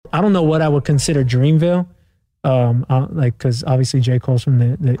I don't know what I would consider Dreamville, like because obviously J. Cole's from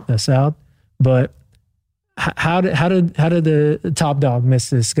the South, but how did the Top Dog miss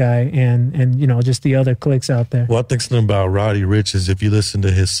this guy and you know just the other cliques out there? Well, I think something about Roddy Ricch is if you listen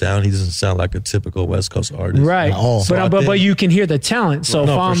to his sound, he doesn't sound like a typical West Coast artist, right? So But you can hear the talent. So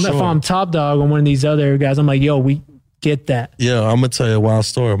if I'm Top Dog or one of these other guys, I'm like, yo, we get that. Yeah, I'm gonna tell you a wild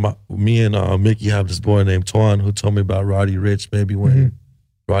story. Me and Mickey have this boy named Twan who told me about Roddy Ricch. Maybe when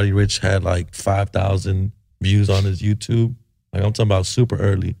Roddy Ricch had like 5,000 views on his YouTube, like I'm talking about super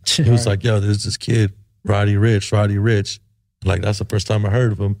early. He was like, yo, there's this kid. Roddy Ricch. Like, that's the first time I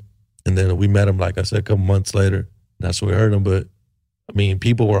heard of him. And then we met him, like I said, a couple months later. That's when we heard him. But, I mean,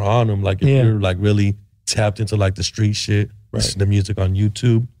 people were on him. Like, if you're, like, really tapped into, like, the street shit, listening to music on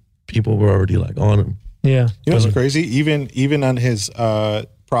YouTube, people were already, like, on him. Yeah. You know what's crazy? Even on his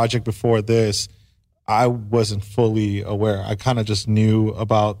project before this, I wasn't fully aware. I kind of just knew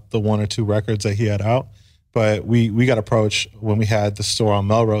about the one or two records that he had out. But we got approached when we had the store on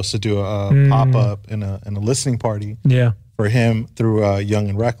Melrose to do a pop up and a listening party for him through Young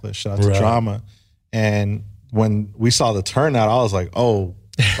and Reckless. Shout out to Drama. And when we saw the turnout, I was like, oh,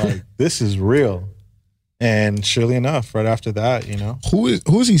 like this is real. And surely enough, right after that, you know, who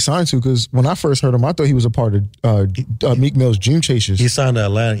is he signed to? Because when I first heard him, I thought he was a part of Meek Mill's Dream Chasers. He signed to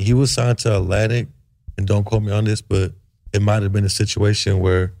Atlantic. He was signed to Atlantic, and don't quote me on this, but it might have been a situation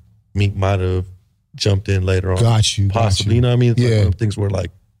where Meek might have jumped in later on. Possibly. You know what I mean? It's like one of things where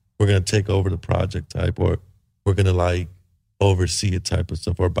like, we're going to take over the project type, or we're going to like oversee it type of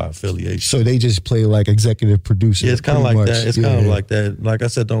stuff, or by affiliation. So they just play like executive producer. Yeah, it's kind of like that. It's kind of like that. Like I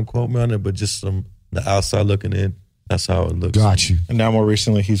said, don't quote me on it, but just the outside looking in, that's how it looks. Got you. And now more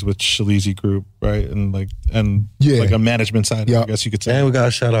recently, he's with Shaleezy Group, right? And like a management side, I guess you could say. And we got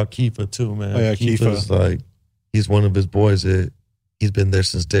to shout out Kiefer too, man. Oh, yeah, Kiefer's like, he's one of his boys that he's been there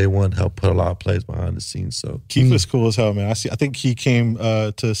since day one, helped put a lot of plays behind the scenes. So Kiefer's cool as hell, man. I think he came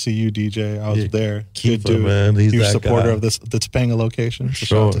to see you, DJ. I was there. Kiefer, good dude. Man, he's huge that supporter guy. of the Topanga location.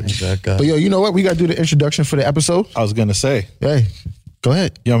 Sure, he's that guy. But yo, you know what? We got to do the introduction for the episode. I was gonna say, hey, go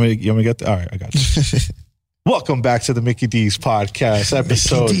ahead. You want me to get all right? I got you. Welcome back to the Mickey D's podcast,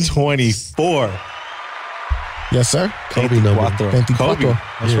 episode 24. Yes, sir. Kobe number. Kobe.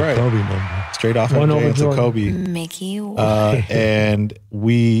 That's right. Kobe number. Straight off MJ to Kobe. Mickey. And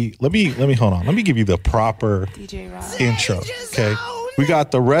let me hold on. Let me give you the proper intro. Okay. We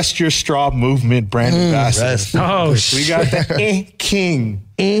got the Rest Your Straw movement brand ambassador. We got the King.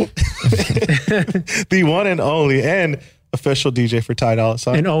 The one and only and official DJ for Ty Dolla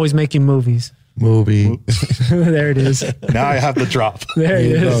 $ign. And always making movies. Movie. There it is. Now I have the drop. There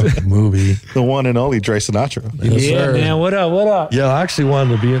it is. Movie. The one and only Dre Sinatra. Yeah, man. What up? Yo, I actually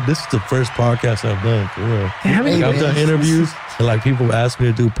wanted to be in. This is the first podcast I've done, for real. I've done interviews, and like people ask me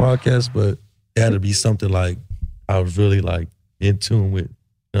to do podcasts, but it had to be something like I was really like in tune with. You know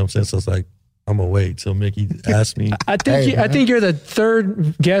what I'm saying? So it's like, I'm gonna wait till Mickey asked me. I think you're the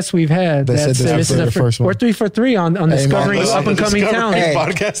third guest we've had. This is the first one. We're 3 for 3 on discovering up and coming talent.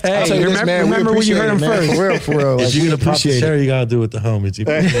 Podcast. Hey, remember when you heard him first? For real. If you're gonna pop the cherry, you gotta do it with the homies.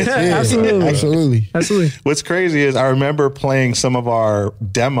 Absolutely. What's crazy is I remember playing some of our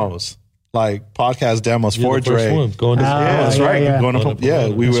demos, like podcast demos for Dre. Going to that's right. Yeah.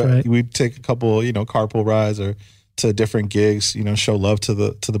 We'd take a couple, carpool rides or to different gigs, show love to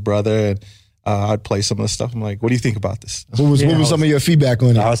the brother, and I'd play some of the stuff. I'm like, what do you think about this? What was some of your feedback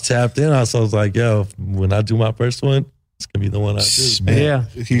on it? I was tapped in. I was like, yo, when I do my first one, it's gonna be the one I do. Man. Yeah.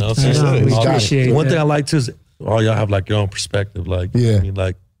 We appreciate it. One thing I like too is all y'all have like your own perspective. Like, yeah. I mean,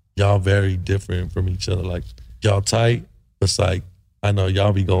 like y'all very different from each other. Like y'all tight, but it's like, I know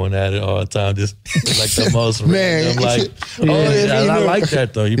y'all be going at it all the time, just like the most man. I'm like, I like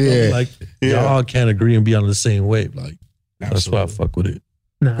that though. You feel me? Like y'all can't agree and be on the same wave. Like that's why I fuck with it.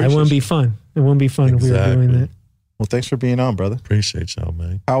 No, it wouldn't be fun. It wouldn't be fun if we were doing that. Well, thanks for being on, brother. Appreciate y'all,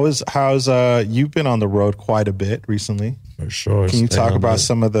 man. How's you've been on the road quite a bit recently? For sure. Can you talk about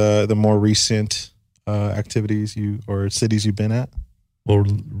some of the more recent activities or cities you've been at? Well,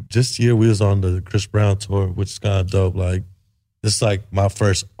 this year we was on the Chris Brown tour, which is kind of dope. Like, it's like my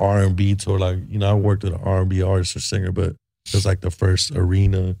first R&B tour. Like, I worked with an R&B artist or singer, but it was like the first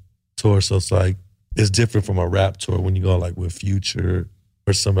arena tour. So it's like, it's different from a rap tour when you go like with Future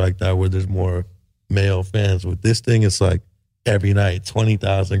or something like that, where there's more male fans. With this thing, it's like every night,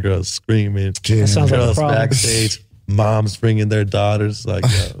 20,000 girls screaming, sounds like a girls problem. backstage, moms bringing their daughters. Like,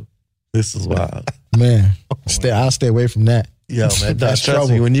 yo, this is wild. Man, I'll stay away from that. Yo, man, That's trust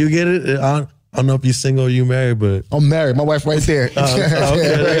me, trouble. when you get it on, I don't know if you single or you married, but I'm married. My wife right there. stay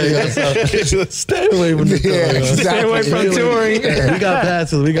away from the tour. Yeah, exactly. Stay away from touring. We got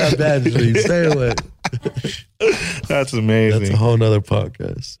passes. We got badges for you. Stay away. That's amazing. That's a whole nother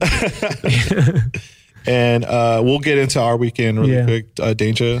podcast. And we'll get into our weekend really Yeah. quick.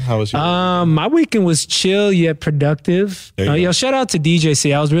 Danger, how was your My weekend was chill yet productive. There you go. Yo, shout out to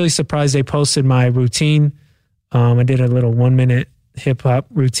DJC. I was really surprised they posted my routine. I did a little 1 minute hip hop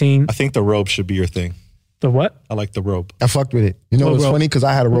routine. I think the robe should be your thing. The what? I like the robe. I fucked with it. You know, What it's robe? funny because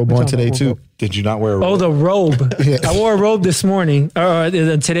I had a robe What on you today talking too. about? Did you not wear a robe? Oh, the robe. Yeah. I wore a robe this morning. Or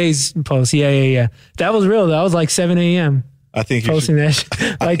today's post. Yeah. That was real. That was like 7 a.m. I think you posting should. that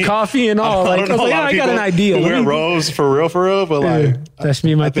shit. Like coffee and all. I Like, don't know, a lot of I got people an idea. who Let wear me- robes for real, but like that should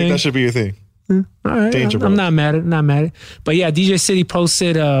be my I think thing. that should be your thing. All right, Danger I'm Bros. not mad at it. But yeah, DJ City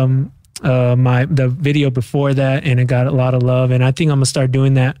posted the video before that, and it got a lot of love. And I think I'm gonna start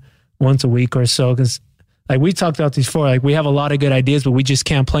doing that once a week or so, because like we talked about these before, like we have a lot of good ideas, but we just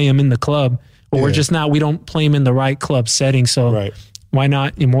can't play them in the club, or we don't play them in the right club setting. So Right. why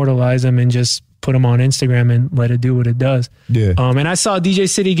not immortalize them and just put them on Instagram and let it do what it does? Yeah. And I saw DJ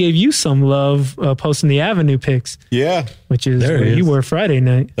City gave you some love posting the Avenue pics, Yeah, which is There where it you is. were Friday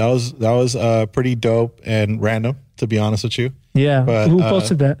night. that was pretty dope and random, to be honest with you. Yeah, But, who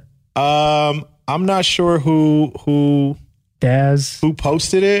posted that? I'm not sure who Daz.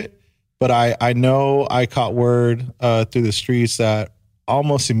 posted it, but I know I caught word through the streets that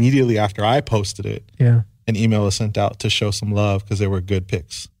almost immediately after I posted it, Yeah. an email was sent out to show some love because they were good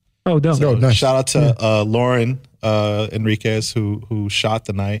pics. Oh, dope. Oh, nice. Shout out to Lauren Enriquez who shot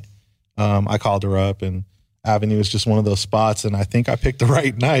the night. I called her up, and Avenue is just one of those spots, and I think I picked the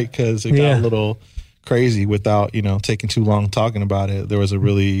right night because it got Yeah. a little crazy without taking too long talking about it. There was a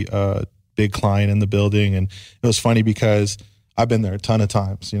really big client in the building, and it was funny because I've been there a ton of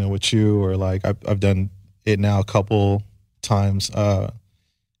times, with you, or like I've done it now a couple times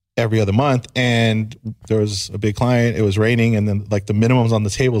every other month, and there was a big client. It was raining, and then like the minimums on the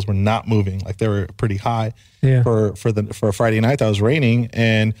tables were not moving, like they were pretty high Yeah. for a Friday night that was raining.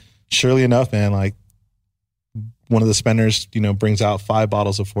 And surely enough, man, like one of the spenders, brings out 5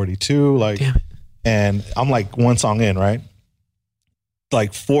 bottles of 42, like, Damn it. and I'm like one song in, right?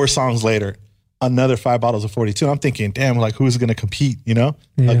 Like 4 songs later, another 5 bottles of 42. I'm thinking, damn, like who's going to compete,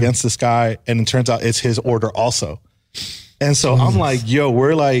 against this guy? And it turns out it's his order also. And so I'm like, yo,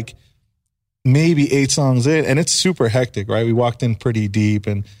 we're like maybe 8 songs in, and it's super hectic, right? We walked in pretty deep,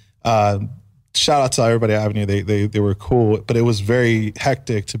 and shout out to everybody at Avenue. They were cool, but it was very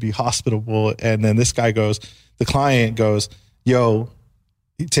hectic to be hospitable. And then this guy goes, the client goes, yo,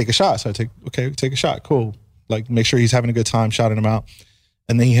 take a shot. So I take a shot. Cool. Like make sure he's having a good time, shouting him out.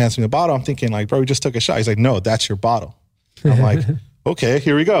 And then he hands me the bottle. I'm thinking like, bro, we just took a shot. He's like, no, that's your bottle. And I'm like, okay,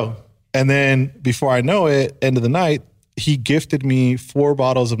 here we go. And then before I know it, end of the night, he gifted me 4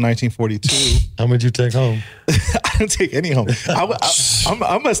 bottles of 1942. How much you take home? I didn't take any home.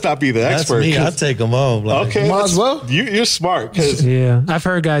 I must not be the That's expert. me. I 'cause- take them home. Like, okay, Might as well. You're smart because Yeah. I've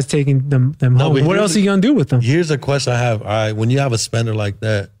heard guys taking them home. but What here's else are you going to do with them? Here's a question I have. All right, when you have a spender like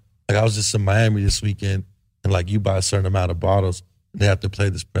that, like I was just in Miami this weekend, and like you buy a certain amount of bottles, and they have to play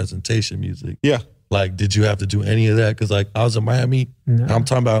this presentation music. yeah, Like, did you have to do any of that? Because like I was in Miami, No. and I'm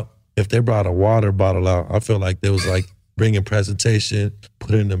talking about if they brought a water bottle out, I feel like they was like bringing presentation,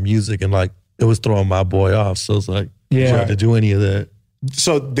 putting the music, and like it was throwing my boy off. So it's like, did you Yeah. have to do any of that?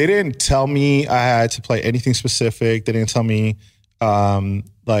 so they didn't tell me I had to play anything specific. They didn't tell me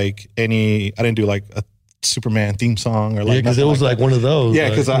like any. I didn't do like a Superman theme song or like Yeah, because it nothing was like like that. one of those. Yeah,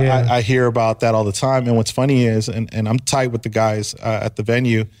 like, because Yeah. I hear about that all the time. And what's funny is, and I'm tight with the guys at the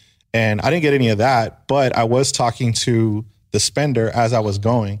venue, and I didn't get any of that, but I was talking to the spender as I was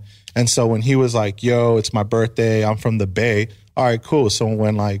going. And so when he was like, yo, it's my birthday, I'm from the Bay. All right, cool. So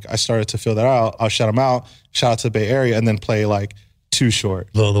when like I started to feel that out, I'll shout him out, shout out to the Bay Area, and then play like Too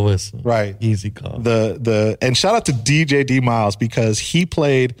Short. blow the whistle. Right. Easy call. And shout out to DJ D Miles because he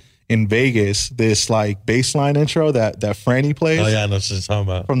played in Vegas this like baseline intro that Franny plays. Oh yeah, I know what you're talking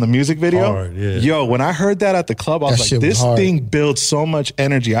about. From the music video. Hard, yeah. Yo, when I heard that at the club, I was That like, shit was this hard. thing builds so much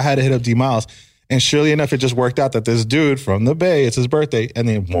energy. I had to hit up D Miles. And surely enough, it just worked out that this dude from the Bay, it's his birthday, and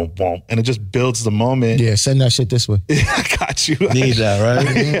then boom, boom. And it just builds the moment. Yeah, send that shit this way. I got you. Need that,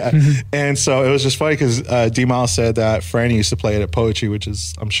 right? Yeah. And so it was just funny because D Miles said that Franny used to play it at Poetry, which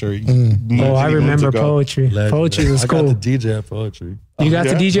is, I'm sure, Oh, I remember poetry. poetry. Poetry was I cool. got the DJ at Poetry. You got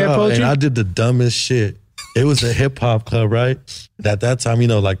Yeah? the DJ at No, Poetry? and I did the dumbest shit. it was a hip hop club, right? And at that time,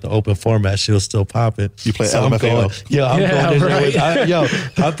 like the open format shit was still popping. You play I'm LMFAO. going in there right.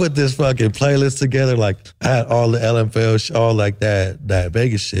 with, I put this fucking playlist together. Like I had all the LMFAO, all like that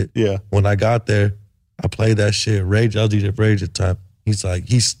Vegas shit. Yeah. When I got there, I played that shit. Rage, I was DJ Rage at the time. He's like,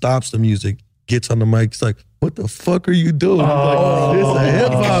 he stops the music, gets on the mic. He's like, what the fuck are you doing? I'm like, it's a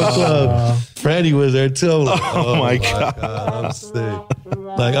hip hop club. Freddie was there too. I'm like, Oh my God. I'm sick.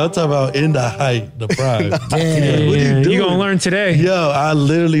 Like I'm talking about in the height, the prime. Yeah, What are you doing? you gonna learn today. Yo, I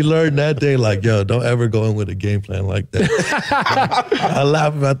literally learned that day, like, yo, don't ever go in with a game plan like that. I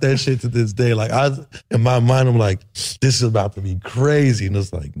laugh about that shit to this day. Like, in my mind, I'm like, this is about to be crazy. And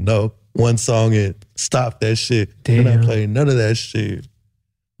it's like, no, one song in, stop that shit. Damn. We're not playing none of that shit.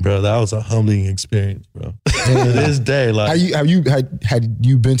 Bro, that was a humbling experience, bro. To this day, like, Had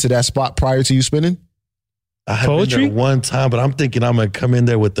you been to that spot prior to you spinning? I had Poetry? been there one time, but I'm thinking I'm gonna come in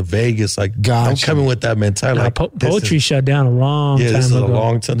there with the Vegas. Like, I'm Gotcha. coming with that mentality. Nah, Like, poetry shut down a long time ago. this is a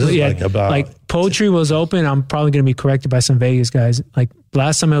long time. This is Yeah, like about like poetry was open. I'm probably going to be corrected by some Vegas guys. Like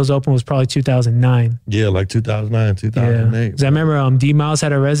last time it was open was probably 2009. like 2009, Yeah, 2008. because I remember D Miles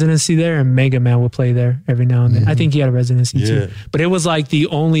had a residency there, and Mega Man would play there every now and then. I think he had a residency Yeah. too. But it was like the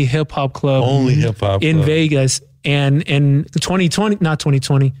only hip hop club Only hip hop in club. Vegas. And in 2020, not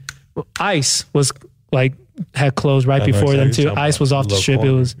 2020, Ice was like had closed right before them too. Ice was off the strip. It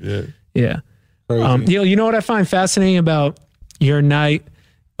was yeah. Crazy. You know what I find fascinating about your night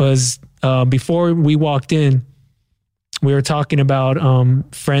was before we walked in, we were talking about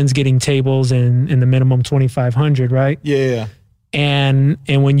friends getting tables and the minimum 2,500, right? Yeah. And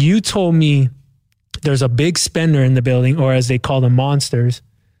when you told me there's a big spender in the building, or as they call them, monsters.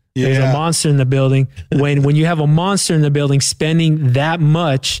 There's a monster in the building. When you have a monster in the building spending that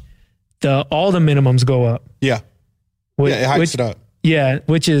much, all the minimums go up. Yeah. Which, It hypes it up. Yeah,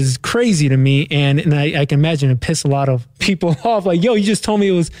 which is crazy to me, and I can imagine it pissed a lot of people off. Like, yo, you just told me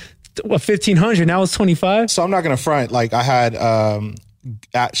it was 1,500, now it's 25. So I'm not gonna front. Like I had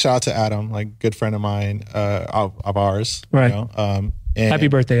shout out to Adam, like good friend of mine, of ours. Right. You know? And Happy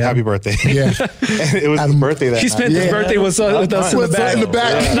birthday, Happy Adam. birthday. Yeah. And it was his birthday that He night. spent his birthday with us in the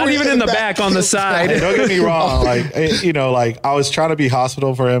back. Yeah. Not even in the back, on the side. Don't get me wrong. Like, like I was trying to be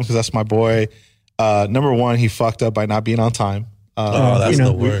hospitable for him because that's my boy. Number one, he fucked up by not being on time. That's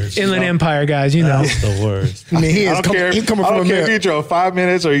the worst. Inland Empire guys, you know. That's the worst. I mean, I don't care. he's coming I from don't care if America. you drove 5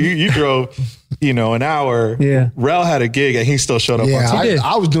 minutes or you drove, an hour. Yeah. Rel had a gig and he still showed up on Yeah, time. did.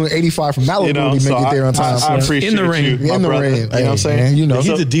 I was doing 85 from Malibu to so make it there on time. I appreciate In the rain. you, my In the brother. rain. You know what I'm Hey, saying? man, you know.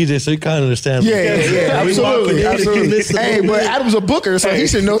 He's a DJ, so he kind of understands. Yeah, absolutely. Hey, but Adam's a booker, so he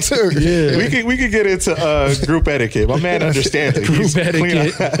should know too. Yeah. We could get into group etiquette. My man understands it. Group He's clean on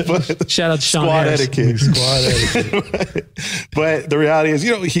etiquette. that, but Shout out to Sean squad Harris. etiquette. Squad etiquette. But the reality is,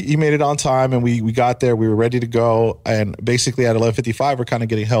 he made it on time, and we got there. We were ready to go, and basically at 11:55, we're kind of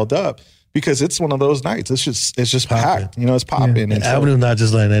getting held up because it's one of those nights. It's just packed. It's popping. And Avenue's not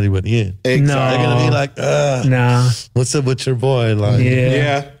just letting anybody in. Exactly. They're gonna be like, Nah. what's up with your boy? Like,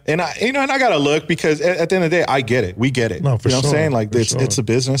 Yeah. And I gotta look because at the end of the day, I get it. We get it. No, for you know what I'm sure. saying? Like For it's sure. a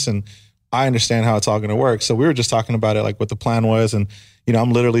business, and I understand how it's all gonna work. So we were just talking about it, like what the plan was, and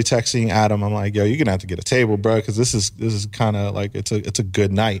I'm literally texting Adam. I'm like, yo, you're gonna have to get a table, bro, because this is kind of like it's a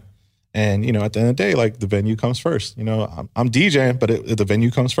good night. And at the end of the day, like the venue comes first. I'm DJing, but the venue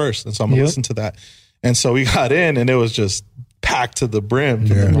comes first, and so I'm gonna listen to that. And so we got in, and it was just packed to the brim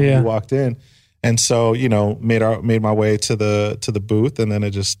from the moment we walked in. And so made my way to the booth, and then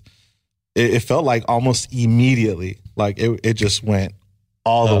it felt like almost immediately, like it just went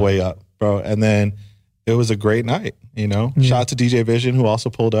all the way up, bro. And then it was a great night. Shout out to DJ Vision, who also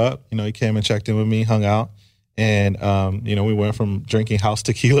pulled up. He came and checked in with me, hung out. And, we went from drinking house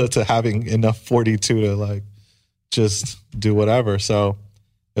tequila to having enough 42 to like just do whatever. So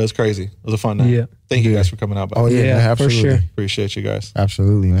it was crazy. It was a fun night. Yeah. Thank you guys for coming out. By Oh the way. yeah, Yeah, man, for absolutely. sure. Appreciate you guys.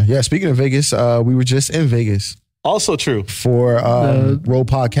 Absolutely, man. Yeah, speaking of Vegas, we were just in Vegas Also true. for Roll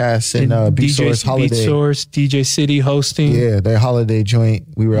Podcast and Beat Source Holiday. Beat Source, DJ City hosting. Yeah, their holiday joint.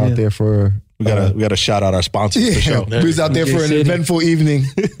 We were out there for We gotta shout out our sponsors for the show. we was out there for an City. eventful evening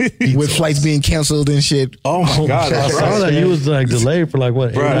with flights being canceled and shit. Oh my God. I That's saw right. that you was like delayed for like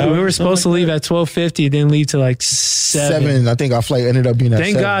what? 8 Bruh. hours? We were supposed to leave at 12:50, then leave to like 7. I think our flight ended up being at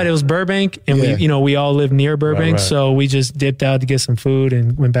Thank 7. God it was Burbank, and Yeah. we all live near Burbank, right. so we just dipped out to get some food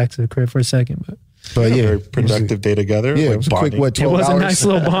and went back to the crib for a second. But But yeah, Very productive day together. Yeah, like it was a quick, bonding. what, it 12 was hours? a nice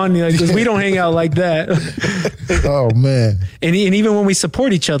little bonding because we don't hang out like that. Oh, man. And even when we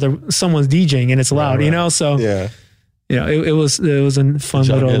support each other, someone's DJing and it's loud, right. So Yeah. it was a fun Did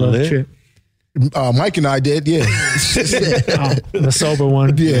y'all little get lit? trip. Mike and I did, yeah. The sober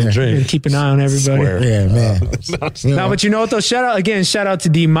one. Yeah. And keep an eye on everybody. Yeah, man. No, but you know what though? Shout out to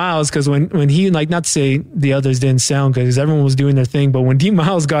D Miles, because when he, like, not to say the others didn't sound good because everyone was doing their thing, but when D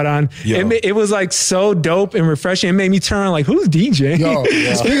Miles got on, it was like so dope and refreshing. It made me turn on like, who's DJ? Yo,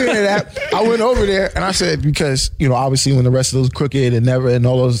 speaking of that, I went over there and I said, because obviously when the rest of those Crooked and Never and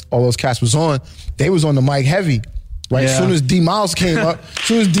all those cats was on, they was on the mic heavy. Right, as soon as D Miles came up, as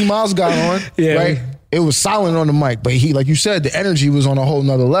soon as D Miles got on, right, it was silent on the mic. But he, like you said, the energy was on a whole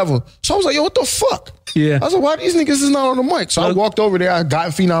nother level. So I was like, yo, what the fuck? Yeah. I was like, why these niggas is not on the mic? So I walked over there, I got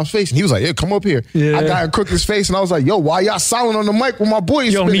in Phenom's face, and he was like, yeah, come up here. Yeah. I got in Crooked's face, and I was like, yo, why y'all silent on the mic with my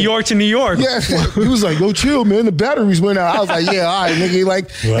boys? Yo, New York to New York. Yeah. He was like, yo, chill, man, the batteries went out. I was like, yeah, all right, nigga. Like,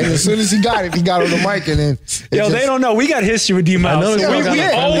 and as soon as he got it, he got on the mic, and then they don't know. We got history with D Miles. So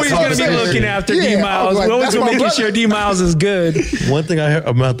we're always going to be looking after D Miles. We're always going to make sure D Miles is good. One thing I heard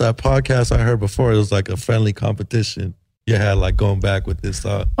about that podcast I heard before, it was like a friendly competition. You had like going back with this.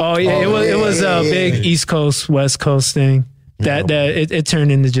 It was a big East Coast, West Coast thing. It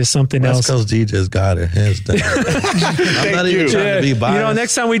turned into just something else. West Coast DJs got it, hands down. I'm not even trying to be biased.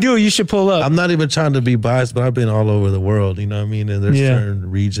 Next time we do, you should pull up. I'm not even trying to be biased, but I've been all over the world, you know what I mean? And there's certain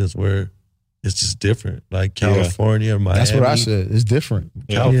regions where it's just different, like California, Miami. That's what I said. It's different.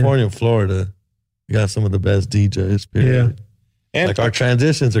 California and Florida, you got some of the best DJs, period. Yeah. And like our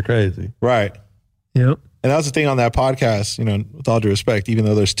transitions are crazy. Right. Yep. And that was the thing on that podcast, with all due respect, even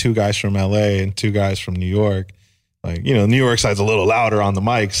though there's 2 guys from LA and 2 guys from New York, like, New York side's a little louder on the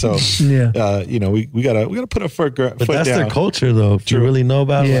mic. So, we gotta put a foot down. But that's their culture though. If you really know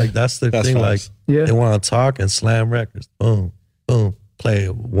about it, like that's their thing. Facts. Like they want to talk and slam records. Boom, boom. Play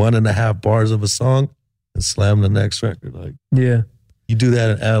 1.5 bars of a song and slam the next record. Like, you do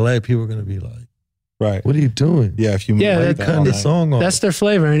that in LA, people are going to be like, right, what are you doing? Yeah, if you cutting the song off. That's their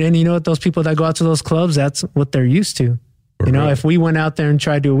flavor. And you know what? Those people that go out to those clubs, that's what they're used to. If we went out there and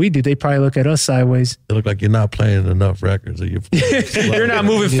tried to do what we do, they probably look at us sideways. They look like you're not playing enough records. Or you're not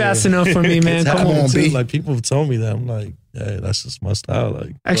moving fast enough for me, man. Come on, B. Like people have told me that. I'm like, hey, that's just my style.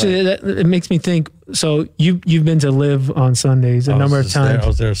 Like, actually, it makes me think. So you've been to Live on Sundays a number of times. I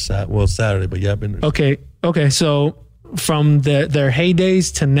was there Saturday, but I've been there. Okay. So from their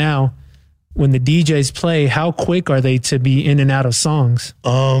heydays to now, when the DJs play, how quick are they to be in and out of songs?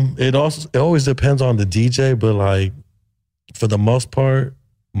 It always depends on the DJ, but like for the most part,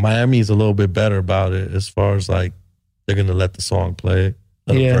 Miami is a little bit better about it as far as like they're gonna let the song play.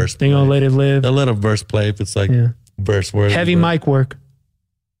 They're gonna let it live. They'll let a verse play if it's like verse worthy. Heavy mic work.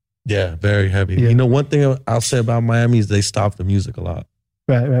 Yeah, very heavy. Yeah. One thing I'll say about Miami is they stop the music a lot.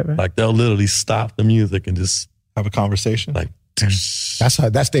 Right. Like they'll literally stop the music and just have a conversation. Like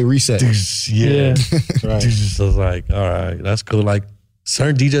that's their reset. Yeah. Right. So it's like, all right, that's cool. Like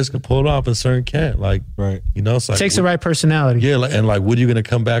certain DJs can pull it off and certain can't. Like, right. It's like, takes the right personality. Yeah. Like, and like, what are you going to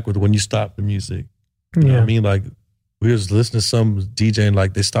come back with when you stop the music? You know what I mean? Like we was listening to some DJ and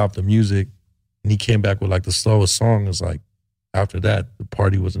like they stopped the music and he came back with like the slowest song. It's like, after that, the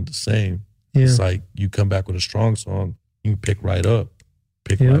party wasn't the same. Yeah. It's like you come back with a strong song, you can pick right up,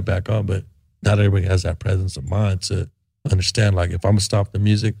 right back up. But not everybody has that presence of mind to understand, like, if I'm going to stop the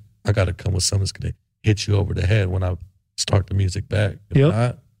music, I got to come with something that's going to hit you over the head when I start the music back. If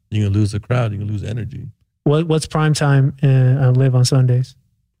not, you're going to lose the crowd, you're going to lose energy. What's prime time Live on Sundays?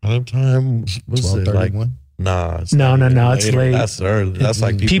 Prime time, what's it? Like, nah. It's late. That's early. That's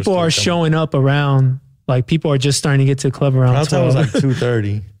like people are showing up around. Like people are just starting to get to the club around 12. Prime time was like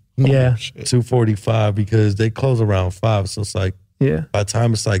 2:30. Yeah. 2:45 because they close around 5. So it's like, by the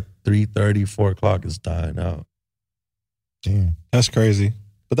time it's like 3:30, 4 o'clock, it's dying out. Damn. That's crazy.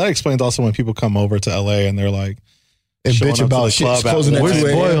 But that explains also when people come over to LA and they're like, and bitch about shit closing at 2 a.m.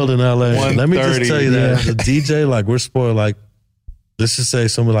 We're spoiled in LA. Let me just tell you that. The DJ, like, we're spoiled. Like, let's just say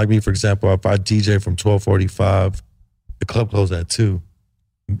someone like me, for example, if I DJ from 12:45, the club closes at 2.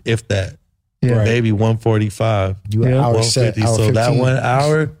 If that. Yeah. Maybe 1:45. You an hour set, hour so 15. that 1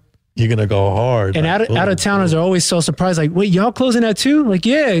 hour, you're going to go hard. And like, out of towners are always so surprised. Like, wait, y'all closing at 2? Like,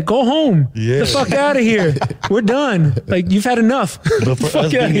 yeah, go home. Yeah. Get the fuck out of here. We're done. Like, you've had enough. But for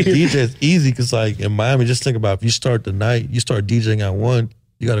us being a DJ, it's easy because like in Miami, just think about if you start the night, you start DJing at 1,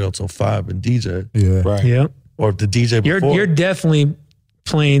 you got to go till 5 and DJ. Yeah. Right. Yeah. Or if the DJ before. You're definitely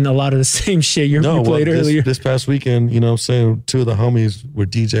playing a lot of the same shit you played earlier. This past weekend, I'm saying 2 of the homies were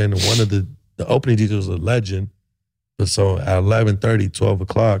DJing and one of the opening DJ was a legend. But so at 11:30, 12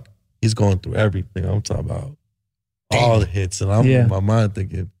 o'clock, he's going through everything. I'm talking about all the hits. And I'm in my mind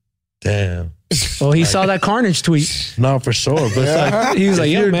thinking, damn. Well, he saw that Carnage tweet. No, for sure. But it's like, he was like,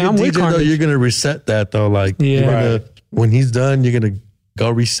 yo, man, I'm with Carnage. Though, you're going to reset that though. Like, when he's done, you're going to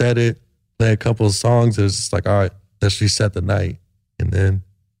go reset it, play a couple of songs. It's just like, all right, let's reset the night, and then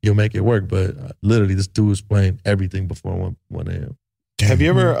you'll make it work. But literally, this dude was playing everything before 1 a.m. Have you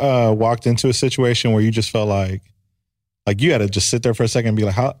ever walked into a situation where you just felt like you had to just sit there for a second and be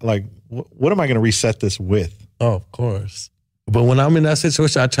like, how, like, what am I going to reset this with? Oh, of course. But when I'm in that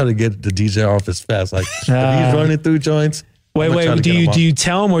situation, I try to get the DJ off as fast. Like, if he's running through joints. Wait. Do you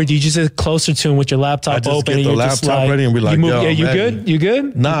tell him, or do you just sit closer to him with your laptop I just open? get and the you're laptop just like, ready and be like, you yo, you I'm ready. good? You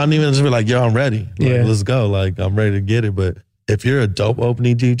good? Nah, I don't even just be like, yo, I'm ready. Like, Yeah. let's go. Like, I'm ready to get it. But if you're a dope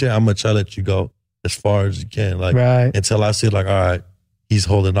opening DJ, I'm going to try to let you go as far as you can. Like, Right. until I see, like, all right, he's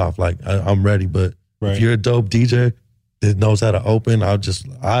holding off. Like, I'm ready. But Right. if you're a dope DJ that knows how to open,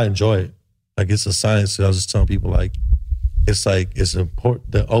 I enjoy it. Like, it's a science. I was just telling people, like, it's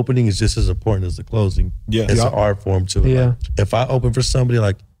important. The opening is just as important as the closing. Yeah. It's Yeah. an art form to it. Yeah. Like, if I open for somebody,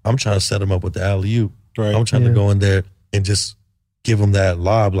 like, I'm trying to set them up with the alley-oop. Right. I'm trying to go in there and just give them that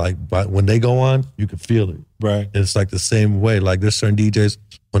lob. Like, but when they go on, you can feel it. Right. And it's like the same way. Like, there's certain DJs,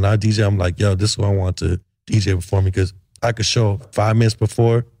 when I DJ, I'm like, yo, this is what I want to DJ before me, because I could show 5 minutes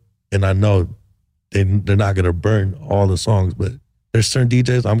before, and I know they're not going to burn all the songs. But there's certain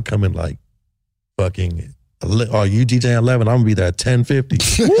DJs, I'm coming like fucking, oh, you DJ 11, I'm going to be there at 10:50.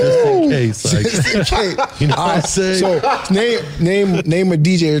 Just in case. Like, you know what I'm saying? So name a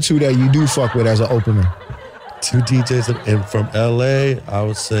DJ or two that you do fuck with as an opener. 2 DJs and from LA, I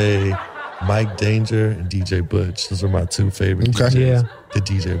would say Mike Danger and DJ Butch. Those are my 2 favorite Okay. DJs Yeah. to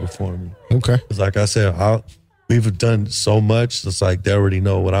DJ before me. Okay. Because like I said, we've done so much. It's like they already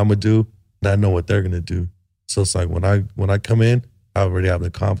know what I'm gonna do, and I know what they're gonna do. So it's like when I come in, I already have the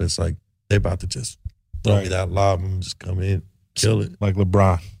confidence. Like they about to just throw me that lob and just come in, kill it Like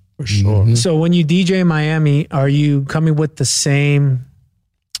LeBron. for sure. Mm-hmm. So when you DJ in Miami, are you coming with the same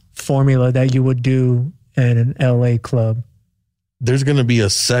formula that you would do at an LA club? There's gonna be a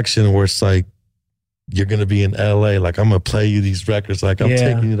section where it's like you're gonna be in LA. Like I'm gonna play you these records. Like I'm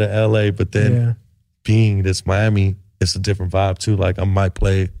Yeah. taking you to LA, but then Yeah. being this Miami, it's a different vibe too. Like I might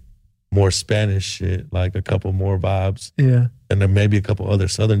play more Spanish shit, like a couple more vibes, Yeah. and then maybe a couple other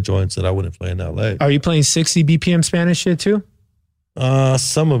Southern joints that I wouldn't play in LA. Are you playing 60 BPM Spanish shit too?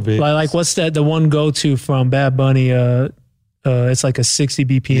 Some of it. Like what's that? The one go to from Bad Bunny? It's like a 60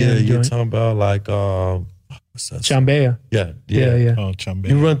 BPM Yeah, you're joint. talking about like what's that? Chambea. Yeah. Oh, Chumbe.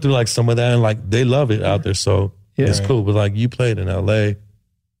 You run through like some of that, and like they love it out there, so Yeah. it's cool. But like you played in LA,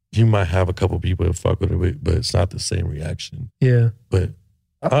 you might have a couple people that fuck with it, but it's not the same reaction. Yeah. But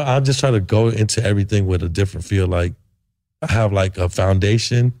I just try to go into everything with a different feel. Like I have like a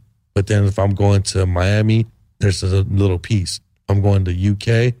foundation, but then if I'm going to Miami, there's a little piece. If I'm going to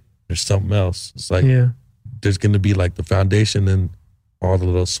UK, there's something else. It's like Yeah. there's going to be like the foundation and all the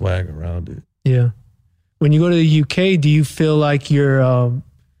little swag around it. Yeah. When you go to the UK, do you feel like you're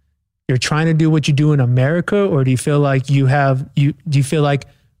trying to do what you do in America, or do you feel like do you feel like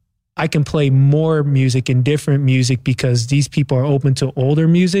I can play more music and different music because these people are open to older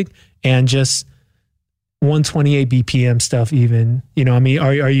music and just 128 BPM stuff even? You know, I mean,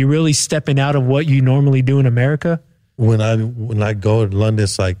 are you really stepping out of what you normally do in America? When I go to London,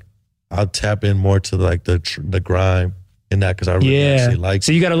 it's like I'll tap in more to like the grime and that, because I really actually like.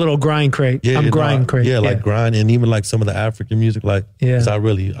 So you got a little grind crate. Yeah, I'm grind crate. Yeah, like grind, and even like some of the African music, like, Yeah. 'cause I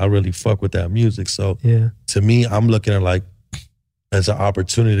really fuck with that music. So Yeah. to me, I'm looking at like as an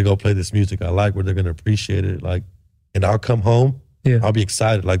opportunity to go play this music I like, where they're gonna appreciate it. Like, and I'll come home, Yeah. I'll be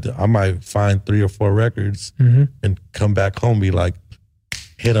excited. Like I might find 3 or 4 records Mm-hmm. and come back home, be like,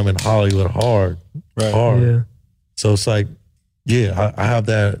 hit them in Hollywood hard. Yeah. So it's like, yeah, I have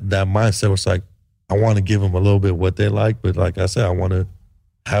that mindset where it's like, I want to give them a little bit what they like, but like I said, I want to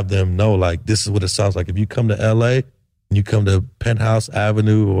have them know like this is what it sounds like. If you come to LA and you come to Penthouse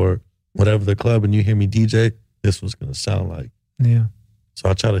Avenue or whatever the club and you hear me DJ, this is what's gonna sound like. Yeah. So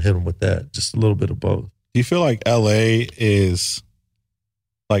I try to hit them with that, just a little bit of both. Do you feel like LA is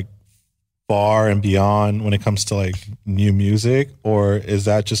like far and beyond when it comes to like new music, or is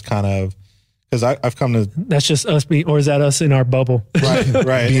that just kind of because I've come to That's just us or is that us in our bubble? right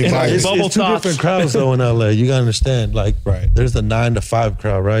In our It's, bubble it's 2 thoughts. different crowds though in LA. You gotta understand, like, Right. there's the 9 to 5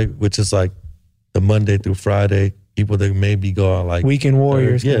 crowd, right, which is like the Monday through Friday people that maybe go out like Weekend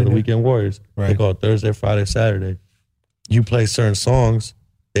Warriors. Yeah, the kinda. Weekend Warriors. They Right. go out Thursday, Friday, Saturday. You play certain songs,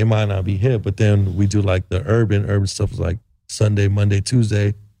 they might not be hit, but then we do like the urban stuff is like Sunday, Monday,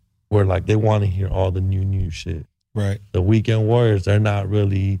 Tuesday, where like they want to hear all the new shit. right. The Weekend Warriors, they're not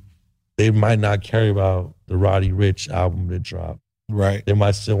really, they might not care about the Roddy Ricch album that dropped. Right. They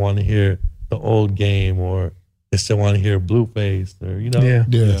might still want to hear the old game, or they still want to hear Blueface, or, you know. Yeah.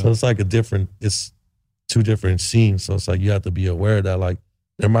 Yeah. So it's like it's 2 different scenes. So it's like you have to be aware that like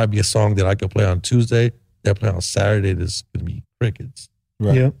there might be a song that I could play on Tuesday that play on Saturday that's gonna be crickets.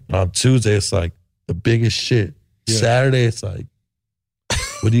 Right. Yep. On Tuesday, it's like the biggest shit. Yeah. Saturday, it's like,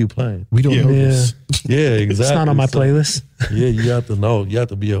 what are you playing? We don't Yeah. know Yeah. this. Yeah, exactly. It's not on my So, playlist. Yeah, you have to know. You have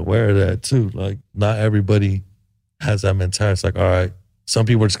to be aware of that too. Like, not everybody has that mentality. It's like, all right, some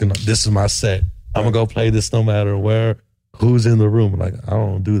people are just gonna, this is my set. I'm gonna go play this no matter where, who's in the room. Like, I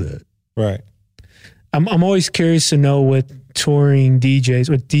don't do that. Right. I'm always curious to know with touring DJs,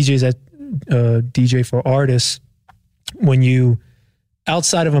 with DJs that DJ for artists, when you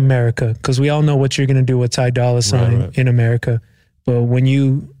outside of America, because we all know what you're gonna do with Ty Dolla Sign Right. in America, but when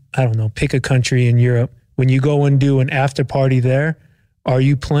you, I don't know, pick a country in Europe, when you go and do an after party there, are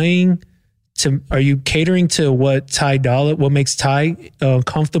you catering to what Ty Dolla, what makes Ty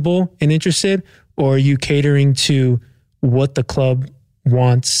comfortable and interested, or are you catering to what the club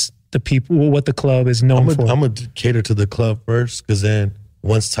wants, the people, what the club is known for? I'm gonna cater to the club first, because then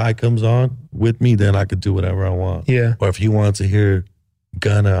once Ty comes on with me, then I could do whatever I want. Yeah, Or if he wants to hear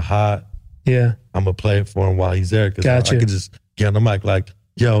Gunna Hot, yeah, I'm gonna play it for him while he's there, because Gotcha. I could just get on the mic like,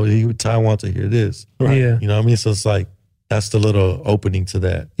 yo, Ty wants to hear this. yeah, You know what I mean? So it's like, that's the little opening to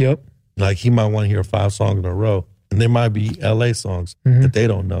that. yep, Like, he might want to hear 5 songs in a row, and there might be LA songs Mhm. that they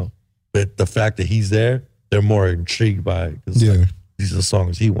don't know. But the fact that he's there, they're more intrigued by it, because Yeah. these are the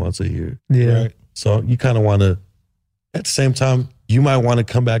songs he wants to hear. yeah, Right. So you kind of want to, at the same time, you might want to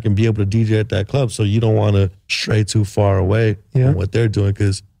come back and be able to DJ at that club. So you don't want to stray too far away Yeah. from what they're doing.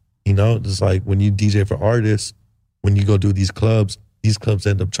 Because, you know, it's like when you DJ for artists, when you go do these clubs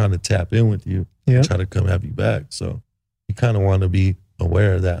end up trying to tap in with you, yeah. try to come have you back. So you kind of want to be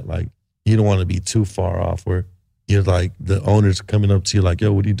aware of that. Like, you don't want to be too far off where you're like, the owner's coming up to you like,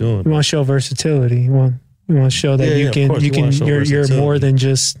 yo, what are you doing? You want to show versatility. You want to show that Yeah, you yeah, of can course, you you can wanna show you're versatility. more than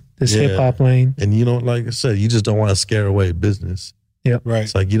just this Yeah. hip hop lane. And you don't, like I said, you just don't want to scare away business. Right.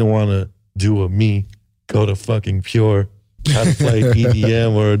 It's like, you don't want to do a me, go to fucking Pure, try to play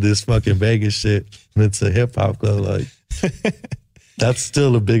EDM or this fucking Vegas shit, and it's a hip hop club. Like, that's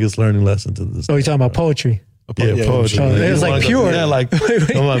still the biggest learning lesson to this. So you're talking about poetry. Yeah, poetry. Oh, it you was don't like wanna Pure. Go, yeah, like,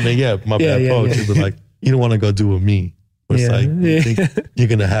 come on, man. Yeah, my Yeah, bad yeah, poetry, yeah. but like, you don't want to go do a me. Where it's Yeah, like, you yeah. think you're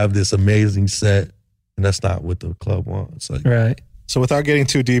going to have this amazing set, and that's not what the club wants. Like, Right. So without getting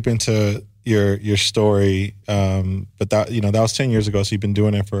too deep into your story, but that that was 10 years ago, so you've been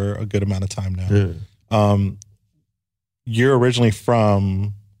doing it for a good amount of time now. yeah. You're originally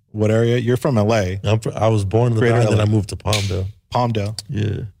from what area? You're from LA, I was born in the Greater Valley, then LA. I moved to Palmdale. Palmdale,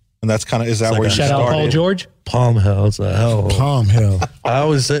 Yeah. and that's kind of is that It's like where a you Shout started? out Paul George. Palm Hell. It's a hell. Palm hell. I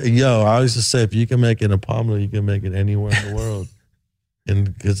always say, I used to say, if you can make it in Palmdale, you can make it anywhere in the world.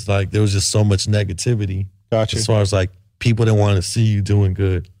 And it's like, there was just so much negativity Gotcha. as far as like, people didn't want to see you doing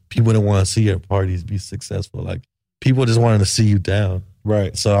good. People didn't want to see your parties be successful. Like, people just wanted to see you down.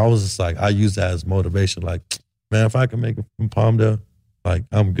 Right. So I was just like, I use that as motivation. Like, man, if I can make it from Palmdale, like,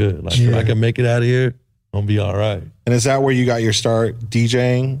 I'm good. Like, if Yeah. I can make it out of here, I'm gonna be all right. And is that where you got your start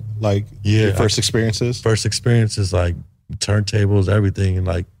DJing? Like Yeah, your first experiences? First experiences, like turntables, everything. And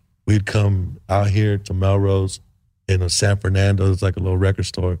like, we'd come out here to Melrose in San Fernando. It's like a little record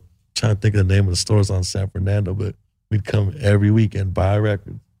store. trying to think of the name of the stores on San Fernando, but we'd come every weekend, buy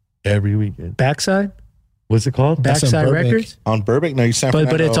records every weekend. Backside? What's it called? That's in Backside Burbank. Records? On Burbank? No, you San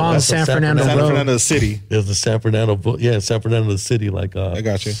Fernando. But it's on That's San San Fernando San Road. Fernando City. There's the San Fernando, San Fernando City. Like, I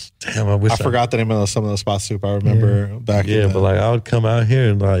got you. damn, I wish I forgot the name of some of those spots too. But I remember back. Yeah, in the, but like, I would come out here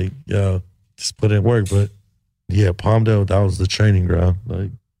and like, just put in work. But yeah, Palmdale, that was the training ground.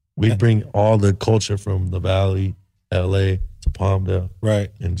 Like, we'd bring all the culture from the Valley, LA to Palmdale, right.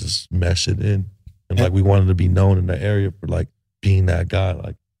 and just mesh it in. And like, we wanted to be known in the area for like being that guy.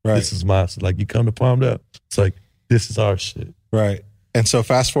 Like, Right. this is my, like, you come to Palmdale, it's like, this is our shit. Right. And so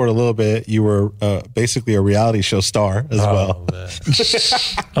fast forward a little bit, you were basically a reality show star as well. Man.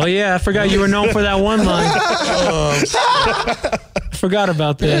 Oh, yeah. I forgot you were known for that one line. Forgot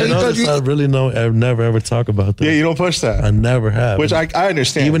about that. Notice I really I've never ever talk about that. Yeah, you don't push that. I never have. Which I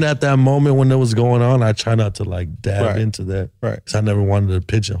understand. Even at that moment when it was going on, I try not to like dab Right. into that. Right. Because I never wanted to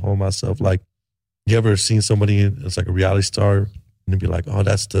pigeonhole myself. Like, you ever seen somebody that's like a reality star and they'd be like, oh,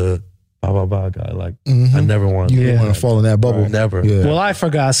 that's the blah, blah, blah guy. Like, I never wanted You Yeah. want to fall in that bubble. Right. Never. Yeah. Well, I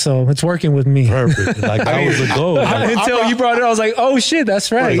forgot, so it's working with me. Perfect. Like, that was a goal. Like, Until you brought it, I was like, oh, shit,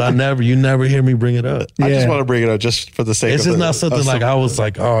 that's right. you never hear me bring it up. I just Yeah. want to bring it up just for the sake It's of just not something like I was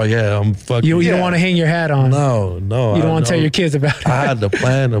like, oh yeah, I'm fucking. You don't Yeah. want to hang your hat on. No. You don't want to tell your kids about it. I had the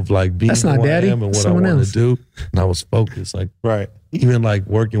plan of like being That's not who daddy. I am and what I Someone want else. to do, and I was focused. Like, right. even like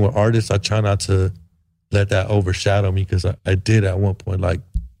working with artists, I try not to let that overshadow me because I did at one point. Like,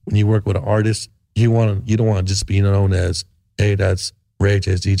 when you work with an artist, you don't want to just be known as, hey, that's Ray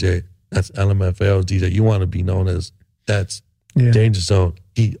J's DJ, that's LMFAO's DJ. You want to be known as that's Danger Zone.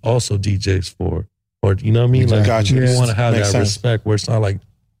 He also DJs for, or you know what I mean? Like, Gotcha. you want to have Makes that sense. respect where it's not like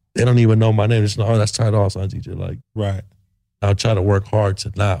they don't even know my name. It's not, oh, that's Ty Dolla $ign DJ. Like, Right. I'll try to work hard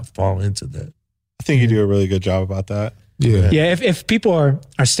to not fall into that. I think you do a really good job about that. Yeah. Yeah, if people are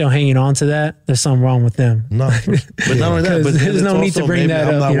still hanging on to that, there's something wrong with them. No, but not only that, but There's it's no need to also bring maybe that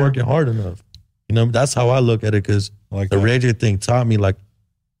I'm up, not you know? working hard enough. You know, that's how I look at it because Like the that. Ray J thing taught me, like,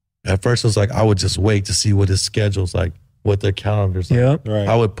 at first it was like I would just wait to see what his schedule's like, what their calendar's like. Yep. Right.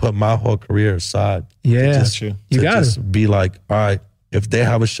 I would put my whole career aside. Yeah. Got you. You to got just it. be like, all right, if they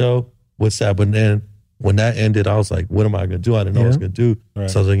have a show, what's that? But then when that ended, I was like, what am I gonna do? I didn't know what I was Yeah. gonna do. Right.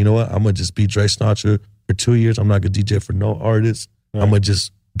 So I was like, you know what? I'm gonna just be Dre Snatcher for 2 years. I'm not gonna DJ for no artist. Right. I'm gonna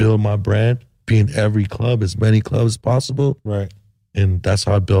just build my brand, be in every club, as many clubs as possible. Right. And that's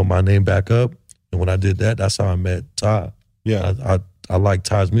how I built my name back up. And when I did that, that's how I met Ty. Yeah. I like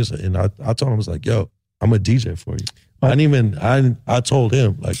Ty's music. And I told him, I was like, yo, I'm a DJ for you. I told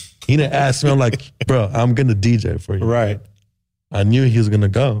him, like, he didn't ask me. I'm like, bro, I'm going to DJ for you. Right. I knew he was going to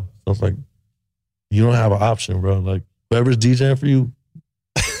go. So I was like, you don't have an option, bro. Like, whoever's DJing for you,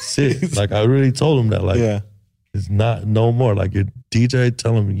 sit. Like, I really told him that. Like, Yeah. it's not no more. Like, your DJ,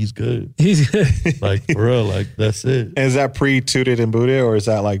 tell him he's good. He's Like, for real, like, that's it. And is that pre-Tooted and Booted, or is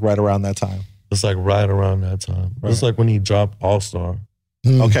that like right around that time? It's like right around that time. Right. It's like when he dropped All Star,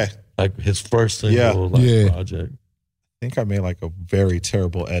 Mm. Okay. like his first single Yeah. like Yeah. project. I think I made like a very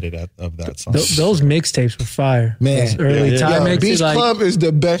terrible edit of that song. those mixtapes were fire. Man. Those early Yeah. Ty Yo, mixes, Beach like, Club is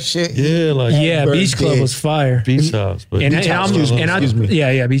the best shit. Yeah, like yeah, Beach Club Birthday. was fire. Beach House. But And, Beach and House I'm, was- and I, excuse me.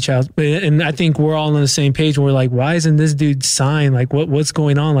 yeah, Beach House. And I think we're all on the same page. We're like, why isn't this dude signed? Like, what's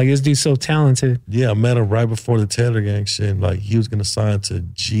going on? Like, this dude's so talented. yeah, I met him right before the Taylor Gang shit. And like he was gonna sign to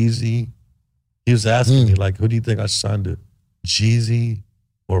Jeezy. He was asking me, like, who do you think I should sign to? Jeezy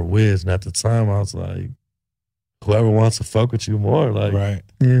or Wiz? And at the time I was like, whoever wants to fuck with you more. Like Right.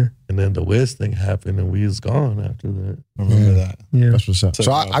 Yeah, and then the Wiz thing happened and we was gone after that. I remember that. yeah. That's what's up.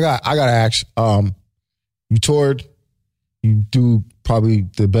 So I gotta ask. You toured. You do probably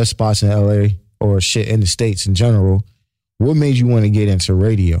the best spots in LA or shit in the States in general. What made you want to get into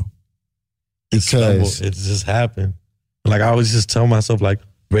radio? Because It just happened. Like I always just tell myself, like,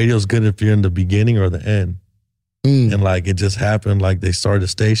 radio's good if you're in the beginning or the end. And like it just happened. Like they started a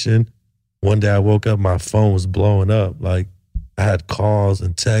station. One day I woke up, my phone was blowing up. Like I had calls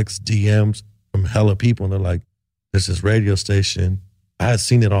and texts, DMs from hella people, and they're like, "There's this radio station." I had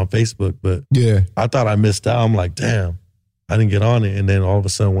seen it on Facebook, but yeah, I thought I missed out. I'm like, damn, I didn't get on it. And then all of a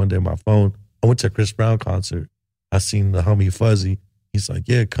sudden, one day, my phone. I went to a Chris Brown concert. I seen the homie Fuzzy. He's like,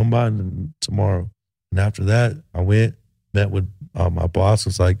 "Yeah, come by tomorrow." And after that, I went, met with my boss.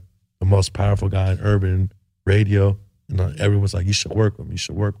 Was like the most powerful guy in urban radio, and everyone's like, "You should work with him. You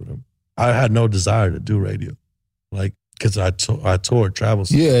should work with him." I had no desire to do radio, like because I toured, traveled.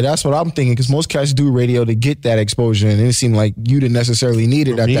 yeah, that's what I'm thinking. Because most cats do radio to get that exposure, and it seemed like you didn't necessarily need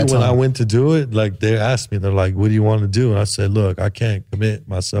it For at me, that when I time. went to do it, like they asked me, they're like, "What do you want to do?" And I said, "Look, I can't commit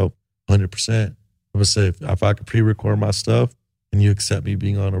myself 100%. I'm gonna say if I could pre-record my stuff and you accept me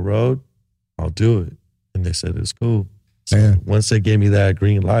being on the road, I'll do it." And they said it's cool. So Yeah. once they gave me that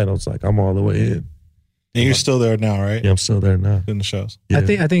green light, I was like, I'm all the way in. And you're still there now, right? Yeah, I'm still there now. In the shows. Yeah.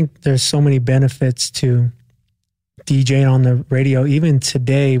 I think there's so many benefits to DJing on the radio. Even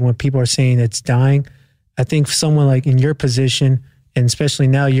today, when people are saying it's dying, I think someone like in your position, and especially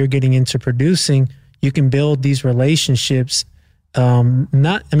now you're getting into producing, you can build these relationships.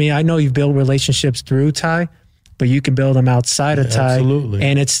 I know you've built relationships through Ty, but you can build them outside of Ty. Absolutely.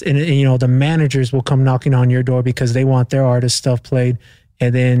 And the managers will come knocking on your door because they want their artist stuff played.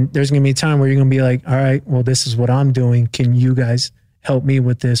 And then there's going to be a time where you're going to be like, all right, well, this is what I'm doing. Can you guys help me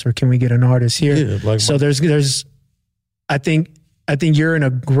with this? Or can we get an artist here? Yeah, like So I think you're in a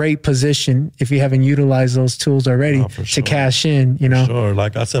great position if you haven't utilized those tools already for to sure. cash in, you know? Sure.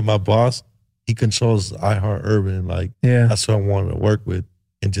 Like I said, my boss, he controls iHeart Urban. Like Yeah. that's who I wanted to work with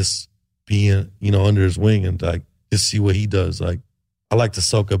and just be under his wing and like just see what he does. Like I like to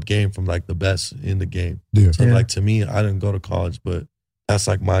soak up game from like the best in the game. Yeah. So Yeah. like to me, I didn't go to college, but that's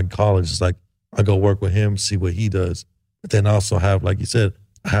like my college. It's like I go work with him, see what he does. But then I also have, like you said,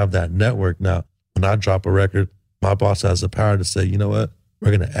 I have that network now. When I drop a record, my boss has the power to say, you know what,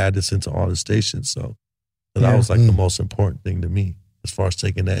 we're going to add this into all the stations. So that was like the most important thing to me as far as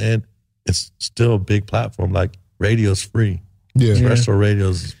taking that in. It's still a big platform. Like radio's free. Yeah. Terrestrial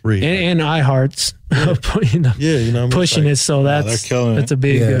radio's is free. And iHeart's Yeah, you know what I mean? pushing Like, it. So they're that's killing it. that's a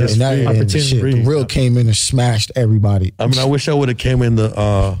big Yeah, and that, and opportunity. shit, the real came in and smashed everybody. I mean, I wish I would have came in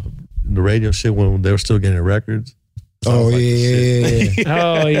the radio shit when they were still getting records. Oh, Sounds like the yeah. shit.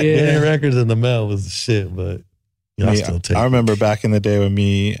 Oh yeah. Getting records in the mail was the shit, but you know, I still take I it. remember back in the day when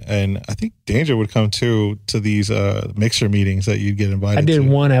me and I think Danger would come to these mixer meetings that you'd get invited I did to.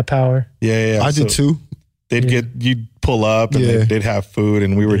 one at Power. Yeah. I did So too. you'd pull up and Yeah. they'd have food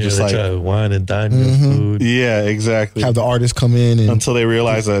and we were Yeah, just they like, try to wine and dine your Mhm. food. yeah, exactly. Have the artists come in and Until they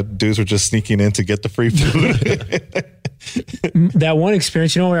realized that dudes were just sneaking in to get the free food. That one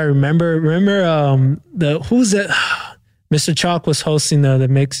experience, you know what I remember? Who's that? Mr. Chalk was hosting the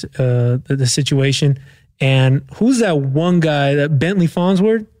mix, the situation. And who's that one guy, that Bentley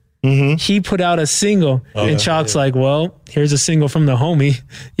Farnsworth? Mm-hmm. He put out a single, and Chalk's like, "Well, here's a single from the homie,"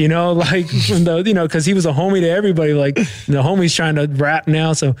 you know, like from the, you know, because he was a homie to everybody. Like the homie's trying to rap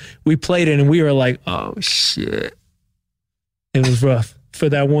now, so we played it, and we were like, "Oh shit!" It was rough for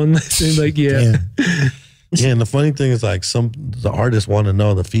that one listen. Like, yeah, Yeah, and the funny thing is, like, the artists want to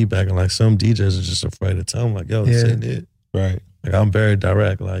know the feedback, and like some DJs are just afraid to tell them, like, "Yo, this Yeah. ain't it." Right. Like, I'm very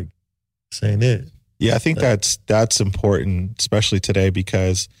direct, like, this ain't it. Yeah, I think that's important, especially today,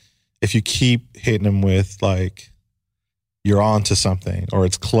 because if you keep hitting them with like you're on to something or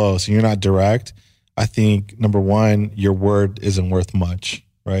it's close and you're not direct, I think number one, your word isn't worth much,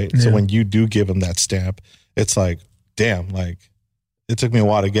 right? So Yeah. when you do give them that stamp, it's like, damn, like it took me a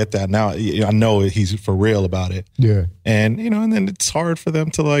while to get that. Now I know he's for real about it. yeah. And, you know, and then it's hard for them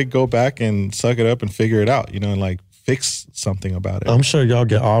to like go back and suck it up and figure it out, you know, and like fix something about it. I'm sure y'all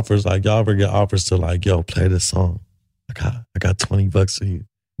get offers, like, y'all ever get offers to, like, yo, play this song. I got $20 for you.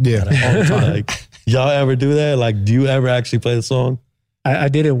 Yeah. All the time. Like, y'all ever do that? Like, do you ever actually play the song? I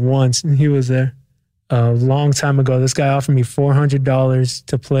did it once, and he was there a long time ago. This guy offered me $400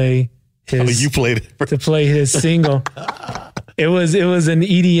 to play I mean, his you played it. to play his single. It was an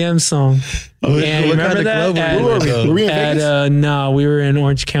EDM song. What And kind remember of that? club At- were you in, Were we in At Vegas? no, we were in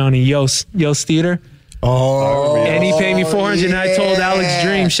Orange County, Yost Theater, Oh. and he paid me $400. And I told Alex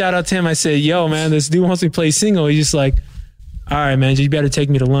Dream, shout out to him. I said, "Yo, man, this dude wants me to play single." He's just like, "All right, man, you better take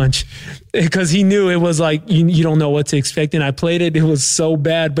me to lunch," because he knew it was like you don't know what to expect. And I played it; it was so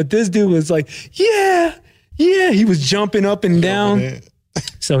bad. But this dude was like, "Yeah." He was jumping up and down.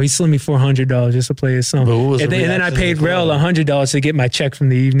 So he slid me $400 just to play his song. But what was And the then I reaction paid in the Rel crowd? $100 to get my check from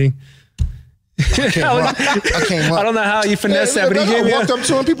the evening. I came up. I don't know how you finesse Yeah, that, but he gave I me walked up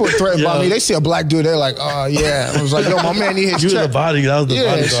to him. People were threatened by Yeah. me. They see a black dude. They're like, "Oh yeah." I was like, "Yo, my man, he hit You his the check." body, that was the Yeah,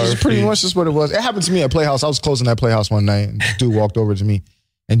 bodyguard. it's just pretty fee. much just what it was. It happened to me at Playhouse. I was closing that Playhouse one night, and this dude walked over to me,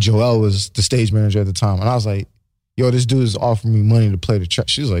 and Joelle was the stage manager at the time, and I was like, "Yo, this dude is offering me money to play the track."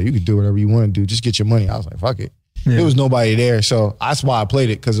 She's like, "You can do whatever you want to do. Just get your money." I was like, "Fuck it." Yeah. There was nobody there, so that's why I played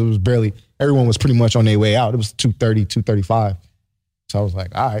it, because it was barely. Everyone was pretty much on their way out. It was 2:30, 2:35. So I was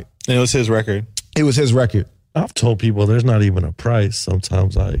like, "All right." And it was his record. It was his record. I've told people there's not even a price.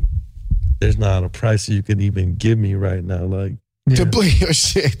 Sometimes, like, there's not a price you can even give me right now. Like, To play your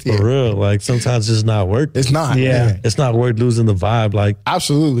shit. for Yeah. real. Like, sometimes it's not worth it. It's not. Yeah. It's not worth losing the vibe. Like,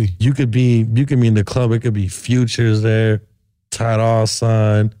 Absolutely. you could be in the club. It could be Futures there, Ty Dolla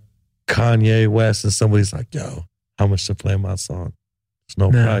 $ign, Kanye West, and somebody's like, "Yo, how much to play my song?" There's no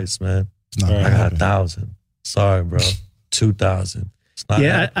Nah. price, man. It's not Right. I gonna got happen. 1,000. Sorry, bro. 2,000. It's not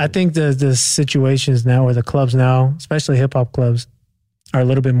Yeah, happening. I think the situations now where the clubs now, especially hip hop clubs, are a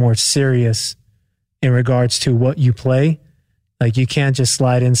little bit more serious in regards to what you play. Like you can't just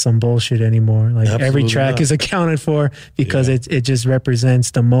slide in some bullshit anymore. Like every Absolutely track not. is accounted for because it just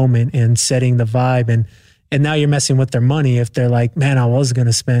represents the moment and setting the vibe. And now you're messing with their money if they're like, "Man, I was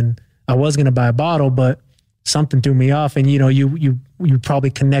gonna buy a bottle, but something threw me off," and you know you probably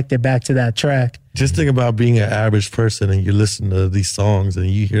connect it back to that track. Just think about being an average person and you listen to these songs and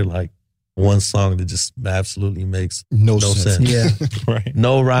you hear like one song that just absolutely makes No no sense. sense. Yeah. Right.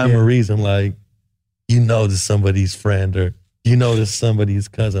 No rhyme Yeah. or reason. Like, you know this somebody's friend or you know this somebody's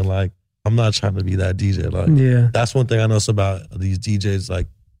cousin. Like, I'm not trying to be that DJ. Like, Yeah. that's one thing I notice about these DJs. Like,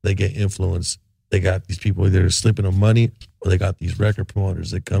 they get influenced. They got these people either slipping them money or they got these record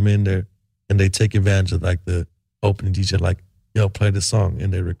promoters that come in there and they take advantage of like the opening DJ. Like, "Yo, play this song,"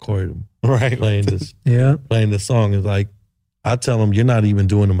 and they record them Right. playing this Yeah. song. Is like, I tell them, you're not even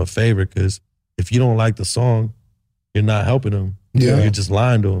doing them a favor, because if you don't like the song, you're not helping them. Yeah. You're just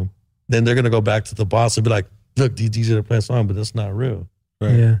lying to them. Then they're gonna go back to the boss and be like, "Look, these DJs are playing a song, but that's not real."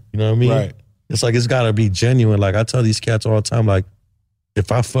 Right. Yeah. You know what I mean? Right. It's like, it's gotta be genuine. Like, I tell these cats all the time, like,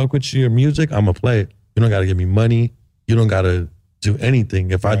 if I fuck with your music, I'm gonna play it. You don't gotta give me money. You don't gotta do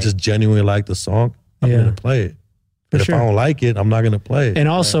anything. If I Right. just genuinely like the song, I'm Yeah. gonna play it. But For if sure. I don't like it, I'm not gonna play it. And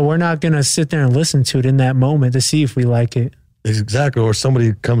also, we're not going to sit there and listen to it in that moment to see if we like it. Exactly. Or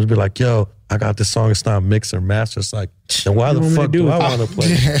somebody comes and be like, "Yo, I got this song, it's not mixed or mastered. It's like, then why the fuck do I want to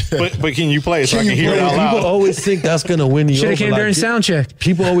play? But can you play it so I can hear it out loud? People always think that's gonna win you Should over. have came during sound check.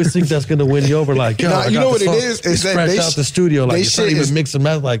 People always think that's gonna win you over. Like, yo, Nah, I you got know the what it song. is? Is It's that fresh they out the studio. Like, they it's not shit even is- mixed and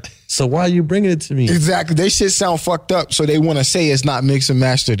mastered. Like, so why are you bringing it to me? Exactly. They shit sound fucked up, so they want to say it's not mixed and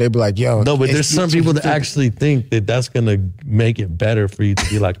mastered. They be like, yo. No, but it's- there's some people that actually think that that's gonna make it better for you to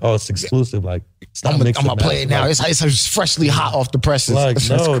be like, oh, it's exclusive. Like, it's not I'm mixed. gonna play it now. Like, It's freshly hot off the presses. like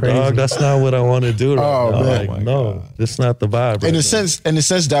no, crazy. dog, that's not what I want to do. Right Oh, now. man. Like, Oh, my no, God. it's not the vibe. in right a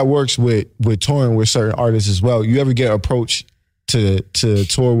sense that works with touring with certain artists as well. You ever get approached to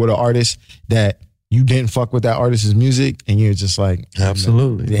tour with an artist that you didn't fuck with that artist's music, and you're just like, now.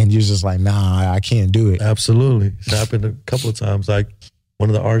 Absolutely. and you're just like, nah, I can't do it. Absolutely. It's happened a couple of times. Like one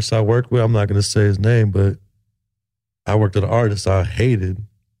of the artists I worked with, I'm not going to say his name, but I worked with an artist I hated.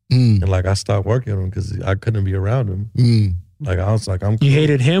 Mm, And like I stopped working with him because I couldn't be around him. mm. Like I was like, I'm You cool.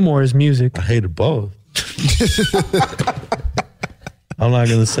 hated him or his music? I hated both. I'm not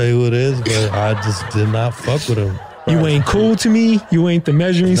going to say who it is, but I just did not fuck with him. You ain't cool to me. You ain't the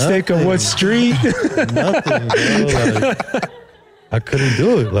measuring stick of Nothing. what street. Nothing, bro. Like, I couldn't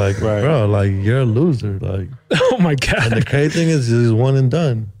do it. Like, Right. bro, like you're a loser. Like, Oh my and the God. crazy thing is, it's one and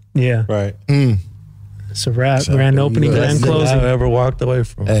done. Yeah. Right. It's a wrap. So, Grand you opening, know, grand That's the guy closing. I've ever walked away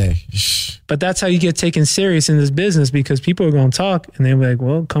from. Hey, But that's how you get taken serious in this business because people are going to talk and they're like,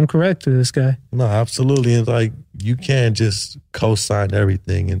 well, come correct to this guy. No, absolutely. It's like you can't just co-sign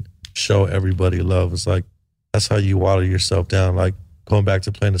everything and show everybody love. It's like that's how you water yourself down. Like going back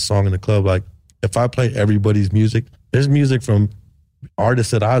to playing a song in the club. Like if I play everybody's music, there's music from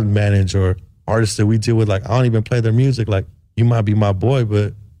artists that I manage or artists that we deal with. Like I don't even play their music. Like you might be my boy,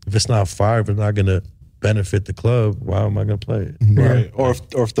 but if it's not fire, if it's not gonna benefit the club, why am I gonna play it? Right. Or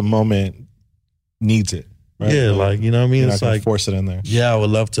if the moment needs it. Right? Yeah, like you know what I mean. You're not It's gonna like force it in there. yeah, I would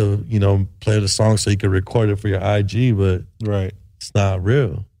love to play the song so you can record it for your IG, but Right. it's not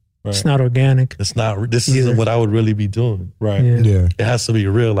real. Right. It's not organic. It's not. This Either. isn't what I would really be doing. Right. Yeah. yeah. It has to be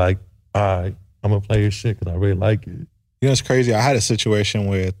real. Like, all right, I'm gonna play your shit because I really like it. You know, it's crazy. I had a situation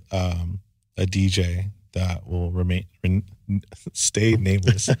with a DJ that will stay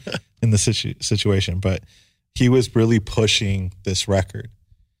nameless in the situation, but he was really pushing this record,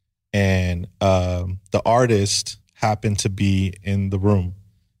 and the artist happened to be in the room,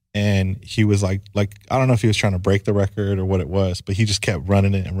 and he was like I don't know if he was trying to break the record or what it was, but he just kept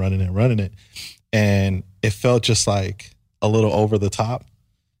running it and running it and running it, and it felt just like a little over the top.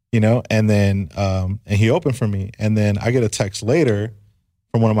 You know, and then and he opened for me, and then I get a text later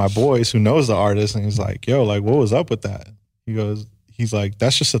from one of my boys who knows the artist, and he's like, "Yo, like, what was up with that?" He's like,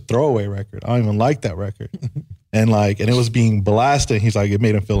 "That's just a throwaway record. I don't even like that record," and it was being blasted. He's like, it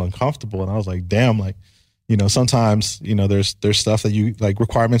made him feel uncomfortable, and I was like, "Damn, like, you know, sometimes you know, there's stuff that you like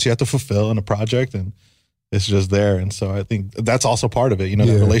requirements you have to fulfill in a project, and it's just there." And so I think that's also part of it. You know,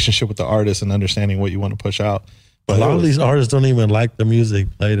 the Yeah. relationship with the artist and understanding what you want to push out. But A lot it of was- these artists don't even like the music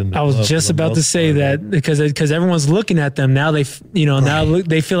played in the I was club just for the about to most say part. that because everyone's looking at them now. They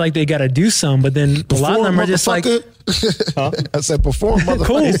feel like they got to do some, but then a lot of them are just like, motherfucker. I said, perform, motherfucker.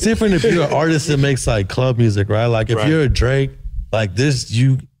 Cool. It's different if you're an artist that makes like club music, right? Like if Right. you're a Drake, like this,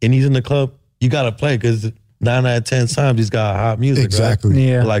 and he's in the club, you gotta play because 9 out of 10 times he's got hot music, Exactly. Right?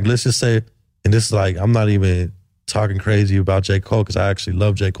 yeah, Like let's just say, and this is like I'm not even talking crazy about J. Cole because I actually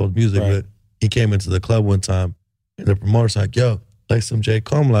love J. Cole's music, Right. but he came into the club one time and the promoter's like, "Yo, play some J.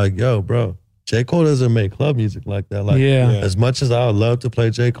 Cole." I'm like, "Yo, bro, J. Cole doesn't make club music like that. Like, yeah. as much as I would love to play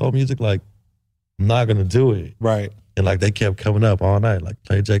J. Cole music, like I'm not gonna do it." right. And like they kept coming up all night, like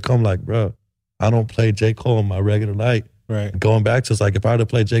play J. Cole. I'm like, bro, I don't play J. Cole on my regular night. Right. Going back to it's like if I were to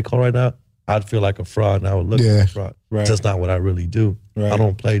play J. Cole right now, I'd feel like a fraud and I would look Yeah. like a fraud. Right. That's not what I really do. Right. I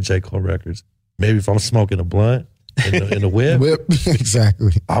don't play J. Cole records. Maybe if I'm smoking a blunt in the whip, Whip.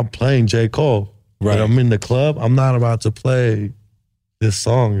 Exactly. I'm playing J. Cole. Right. But I'm in the club, I'm not about to play this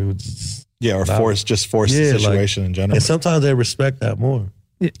song. It was Yeah, or Nah. force the Yeah, like- situation in general. and sometimes they respect that more.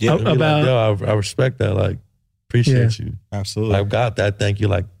 Yeah. They'll be About like, yo, I respect that. Like, appreciate you. Absolutely. I've got that. Thank you.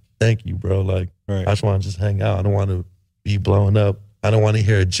 Like, thank you, bro. Like, Right. I just want to just hang out. I don't want to be blowing up. I don't want to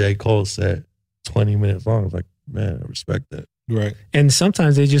hear a J. Cole set 20-minute song. It's like, man, I respect that. Right. And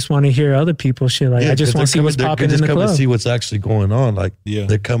sometimes they just want to hear other people's shit. Like, I just want to see what's popping in the coming club. to see what's actually going on. Like, Yeah.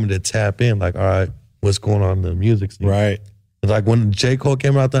 they're coming to tap in. Like, all right, what's going on in the music scene? Right. It's like when J. Cole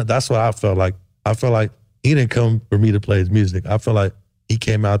came out, that's what I felt like. I felt like he didn't come for me to play his music. I felt like he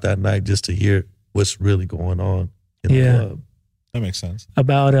came out that night just to hear what's really going on in Yeah. the club. That makes sense.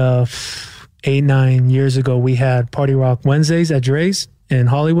 About 8-9 years ago, we had Party Rock Wednesdays at Dre's in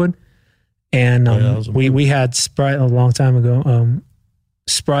Hollywood, and Oh, yeah, that was we had Sprite a long time ago.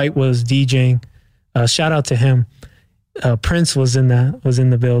 Sprite was DJing. Shout out to him. Prince was in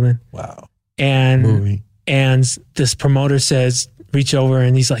the building. Wow. And Movie. and this promoter says, reach over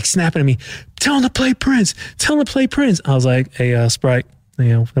and he's like snapping at me, tell him to play Prince. Tell him to play Prince. I was like, hey, Sprite,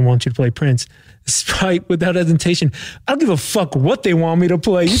 they want you to play Prince. Sprite, without hesitation, I don't give a fuck what they want me to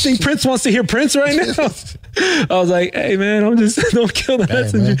play. You think Prince wants to hear Prince right now? I was like, hey man, I'm just, don't kill the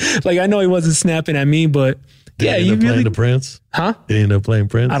messenger. Man. Like, I know he wasn't snapping at me, but yeah, Did he you end up really, playing the Prince? huh? Did he end up playing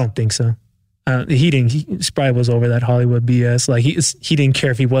Prince? I don't think so. Sprite was over that Hollywood BS. Like he didn't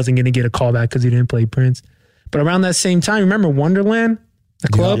care if he wasn't going to get a call back because he didn't play Prince. But around that same time, remember Wonderland, the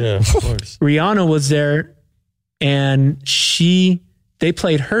club? Yeah, of course. Rihanna was there, and they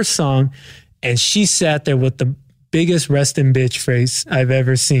played her song, and she sat there with the biggest resting bitch face I've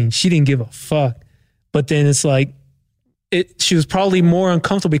ever seen. She didn't give a fuck. But then it's like, she was probably more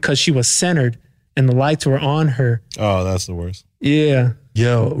uncomfortable because she was centered and the lights were on her. Oh, that's the worst. Yeah.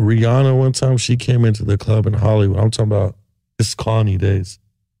 Yo, Rihanna, one time she came into the club in Hollywood. I'm talking about this Connie days.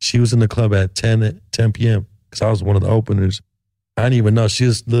 She was in the club at 10 p.m. because I was one of the openers. I didn't even know. She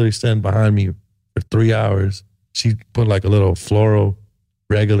was literally standing behind me for 3 hours. She put like a little floral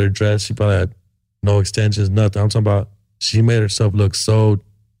regular dress. She probably had no extensions, nothing. I'm talking about she made herself look so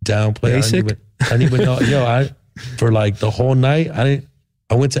downplayed. Basic? I didn't even know. Yo, for like the whole night,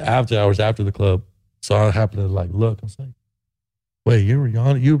 I went to after hours after the club. So I happened to like look. I was like, wait, you're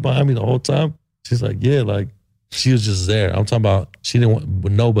Rihanna? You were behind me the whole time? She's like, yeah, like she was just there. I'm talking about she didn't want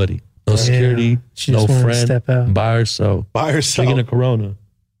with nobody. No security, She no just wanted to friend, step out. by herself. By herself. Drinking a Corona.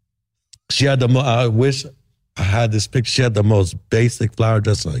 She had I wish I had this picture. She had the most basic flower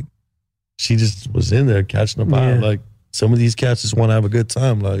dress. Like she just was in there catching a vibe. Yeah. Like some of these cats just want to have a good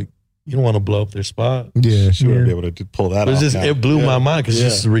time. Like you don't want to blow up their spot. Yeah. She wouldn't Yeah. be able to pull that But off. it's just, now. it blew Yeah. my mind because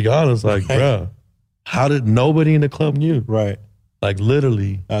just Rihanna's like, bruh, how did nobody in the club knew? Right. Like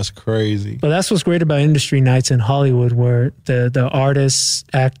literally. That's crazy. But that's what's great about industry nights in Hollywood, where the artists,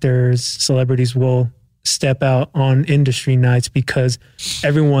 actors, celebrities will step out on industry nights because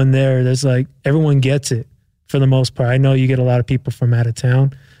everyone everyone gets it for the most part. I know you get a lot of people from out of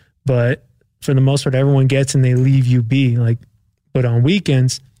town, but for the most part, everyone gets and they leave you be. But on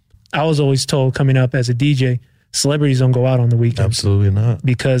weekends, I was always told coming up as a DJ, celebrities don't go out on the weekends Absolutely not.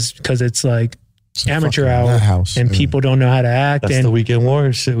 because it's like It's a amateur fucking hour madhouse. and people don't know how to act. That's and the weekend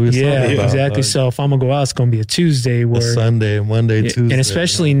warrior shit we were yeah, talking about. exactly. Like, So if I'm gonna go out, it's gonna be a Tuesday a where Sunday, Monday, Tuesday. and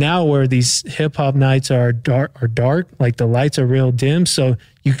especially now where these hip hop nights are dark, like the lights are real dim, so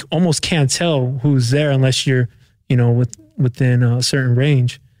you almost can't tell who's there unless you're, within a certain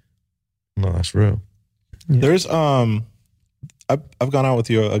range. No, that's real. There's I've gone out with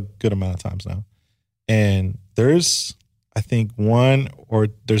you a good amount of times now, and there's I think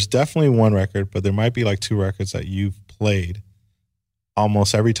there's definitely one record, but there might be like two records that you've played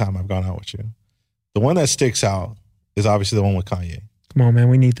almost every time I've gone out with you. The one that sticks out is obviously the one with Kanye. Come on, man,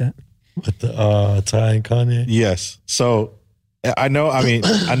 we need that. With the Ty and Kanye. Yes. So I know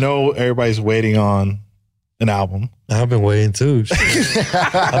everybody's waiting on an album. I've been waiting too.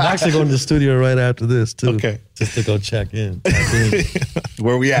 I'm actually going to the studio right after this too. Okay. Just to go check in.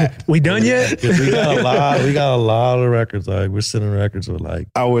 Where we at? We done yet? 'Cause we got a lot of records. Like we're sending records with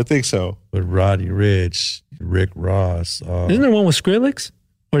I would think so. with Roddy Ricch, Rick Ross. Isn't there one with Skrillex?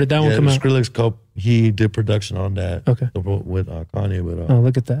 Or did that one come out? Skrillex, he did production on that. Okay. With Kanye. With Oh,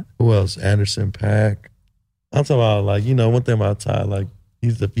 look at that. who else? Anderson .Paak. I'm talking about one thing about Ty, like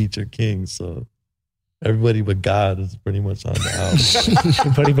he's the feature king. So everybody but God is pretty much on the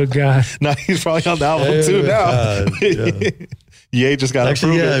album. Buddy but God. No, he's probably on the album too God, now. yeah. Ye just got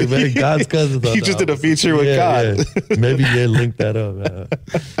Actually, approved. man, God's cousins. He just did a feature with God. Yeah. Maybe they linked that up.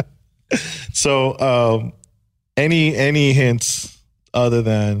 So, any hints other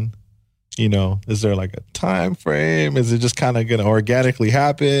than, is there like a time frame? Is it just kind of going to organically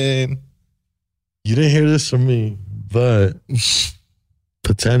happen? You didn't hear this from me, but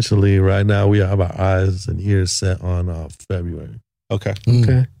potentially right now we have our eyes and ears set on February. Okay.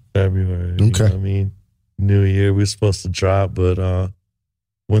 Okay. February. You know what I mean? New Year, we're supposed to drop, but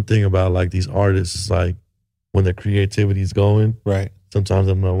one thing about like these artists is like when their creativity is going, Right. sometimes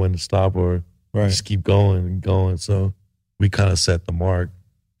I don't know when to stop or Right. just keep going and going. So we kind of set the mark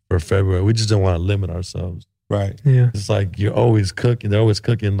for February. We just don't want to limit ourselves. Right. Yeah. It's like you're always cooking. They're always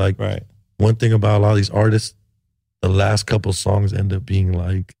cooking. Like Right. one thing about a lot of these artists, the last couple songs end up being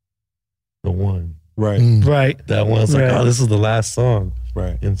like the one. Right. Right. That one's like, Right. oh, this is the last song.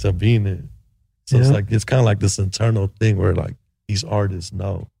 Right. Ends up being it. So it's Yeah. like, it's kind of like this internal thing where like these artists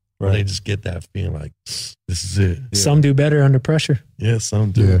know. Where they Right. just get that feeling like, this is it. Yeah. Some do better under pressure. Yeah,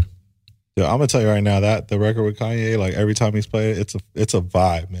 some do. Yeah. Yo, I'm gonna tell you right now that the record with Kanye, like every time he's played it, it's a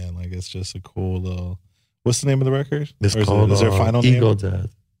vibe, man. Like it's just a cool little. What's the name of the record? It's Or called is there a final name? Ego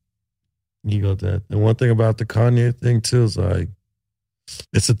Death. Ego Death. And one thing about the Kanye thing too is like,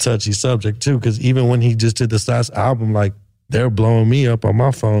 it's a touchy subject too, because even when he just did this last album, like they're blowing me up on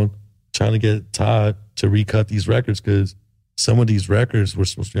my phone trying to get Todd to recut these records because some of these records were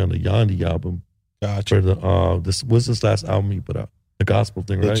supposed to be on the Yandi album. Gotcha. For the this was this last album he put out, the gospel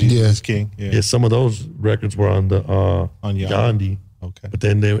thing, The right? Jesus Yeah. is King. Yeah. Yeah, some of those records were on the On Yandi. Yandi, Okay. but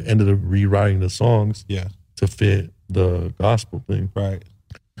then they ended up rewriting the songs Yeah. to fit the gospel thing. Right.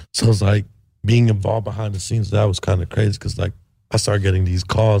 So it's like being involved behind the scenes, that was kind of crazy because like I started getting these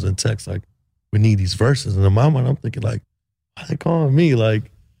calls and texts like, we need these verses. And in my mind, I'm thinking like, why are they calling me? Like,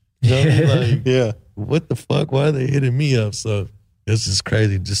 you know what I mean? Like, Yeah. what the fuck? Why are they hitting me up? So it's just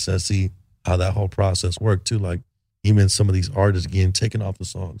crazy just to see how that whole process worked too. Like even some of these artists getting taken off the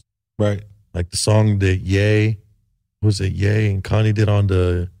songs. Right. Like the song that Ye and Kanye did on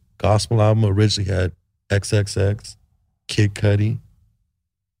the gospel album originally had XXX, Kid Cudi,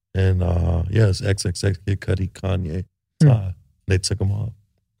 and it's XXX, Kid Cudi, Kanye, Todd. They took them off.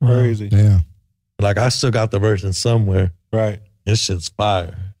 Wow. Crazy. Yeah. Like I still got the version somewhere. Right. This shit's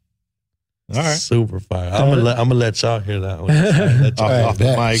fire. All right. Super fire. I'm gonna let y'all hear that one. Let y'all Off the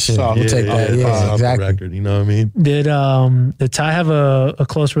that mic. shit. Off We'll the take that. Yeah, off the exactly. record, you know what I mean? Did Ty have a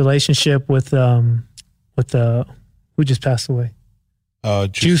close relationship with who just passed away?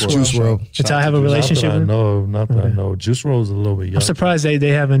 Juice WRLD. Juice WRLD. Did Ty have a relationship with him? Not that I Okay. know. Juice WRLD was a little bit younger. I'm surprised they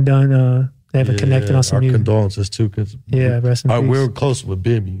haven't done they haven't connected on some our music. condolences too, because Yeah, rest in peace. we were close with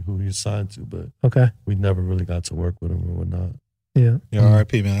Bibby, who he signed to, but Okay. we never really got to work with him or whatnot. Yeah. Yeah,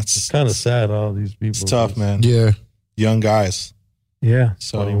 R.I.P. man. It's That's kind of sad, all these people. It's tough, just man. Yeah. Young guys. Yeah.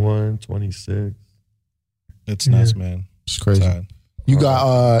 So 21, 26. it's nuts, man. It's crazy. Sad. You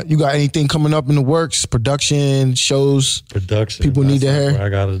got anything coming up in the works? Production, shows? Production. People need to hear.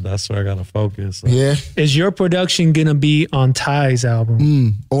 That's where I gotta focus. So. Yeah. Is your production gonna be on Ty's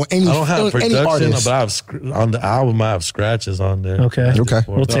album? Or any I don't have any production, artist. but I have on the album. I have scratches on there. Okay. Okay.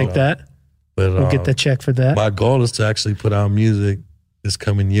 We'll take that. But We'll get the check for that. my goal is to actually put out music this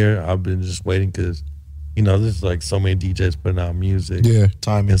coming year. I've been just waiting because, there's like so many DJs putting out music. Yeah.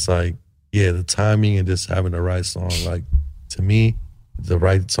 Timing. It's like, the timing and just having the right song. Like to me, the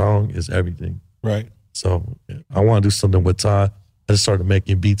right song is everything. Right. So I want to do something with Todd. I just started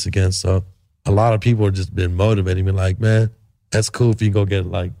making beats again. So a lot of people have just been motivating me like, man, that's cool if you go get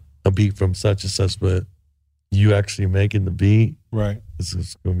like a beat from such and such, but you actually making the beat, Right. it's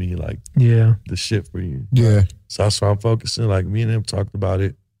just going to be like Yeah. the shit for you. Yeah. So that's why I'm focusing. Like me and him talked about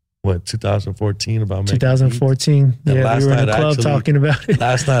it, 2014 about making 2014. And Yeah, last we were in night a club actually- talking about it. beats.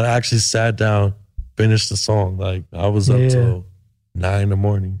 Last night I actually sat down, finished the song. Like I was up Yeah. till 9 in the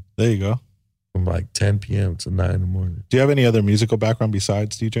morning, There you go. from like 10 p.m. to 9 in the morning. Do you have any other musical background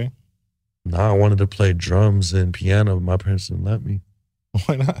besides DJ? Now I wanted to play drums and piano, but my parents didn't let me.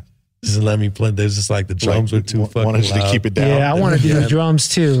 Why not? Just let me play. They're just like the drums were too fucking Wanted you loud. to keep it down. Yeah, I want to do the Yeah. drums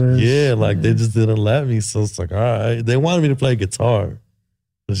too. Yeah, like they just didn't let me. So it's like, all right. They wanted me to play guitar.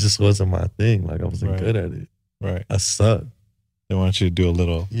 It just wasn't my thing. Like I wasn't Right. good at it. Right. I sucked. They want you to do a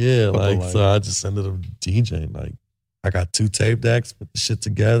little. Yeah, Couple, like like- so I just ended up DJing. Like I got 2 tape decks, put the shit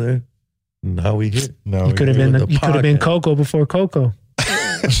together. And now we here. No, You could have been with the you could have been podcast. Coco before Coco.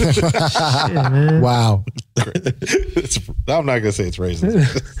 Shit, man. Wow. I'm not gonna say it's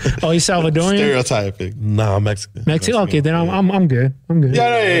racist. Oh, he's Salvadorian. Stereotyping. Nah, I'm Mexican. Mexico. Okay, then I'm good. I'm good.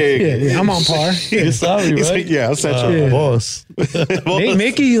 Yeah. I'm on par. You're sorry, He's right? like, yeah, essentially. Yeah. Boss.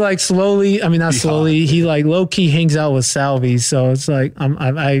 Mickey like slowly. I mean, not slowly. He like low key hangs out with Salvi, so it's like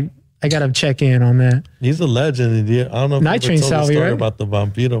I gotta check in on that. He's a legend. And yeah, I don't know if Night I Train ever told the Salvi, story right? about the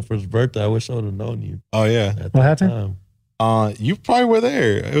Vampiro for his birthday. I wish I would have known you Oh yeah. at What that happened? time. You probably were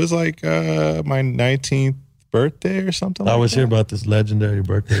there. It was like my 19th birthday or something. I like was that. here about this legendary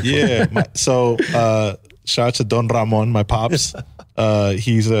birthday. party. Yeah. So shout out to Don Ramon, my pops.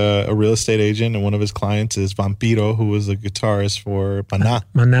 He's a real estate agent, and one of his clients is Vampiro, who was a guitarist for Maná.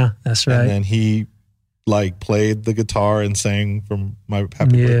 Mana, that's And right. then he like played the guitar and sang from my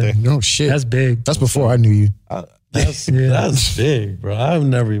happy Yeah. birthday. No shit. That's big. That's before I knew you. That's Yeah. that's big, bro. I've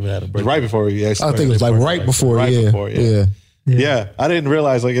never even had a It was birthday. right before we I think it was like right before. Right Yeah. before, yeah. Yeah, I didn't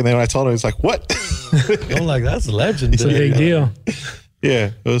realize. Like, and then when I told him, he's like, "What?" I'm like, that's It's a legendary. big deal. Yeah,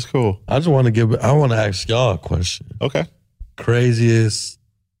 it was cool. I want to ask y'all a question. Okay, Craziest,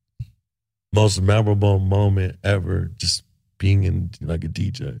 most memorable moment ever just being in like a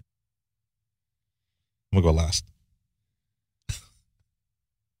DJ. I'm gonna go last.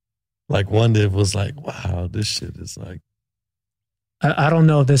 Like one that was like, wow, this shit is like I don't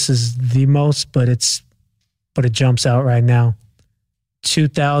know if this is the most, but it jumps out right now.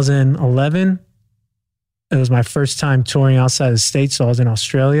 2011, it was my first time touring outside the States, so I was in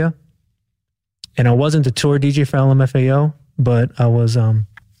Australia. And I wasn't the tour DJ for LMFAO, but I was a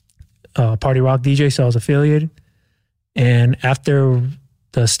Party Rock DJ, so I was affiliated. And after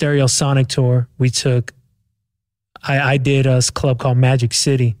the Stereosonic tour, I did a club called Magic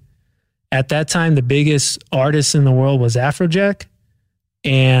City. At that time, the biggest artist in the world was Afrojack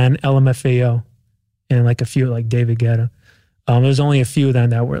and LMFAO, and like a few like David Guetta. There's only a few of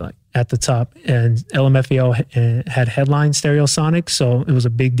them that were like at the top, and LMFAO had headlined Stereosonic, so it was a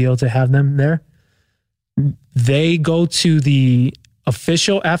big deal to have them there. They go to the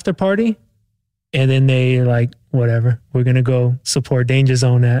official after party, and then they like, whatever, we're gonna go support Danger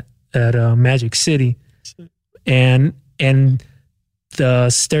Zone at Magic City, and the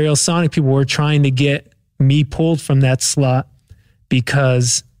Stereosonic people were trying to get me pulled from that slot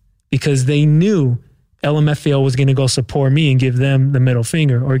because they knew LMFAO was going to go support me and give them the middle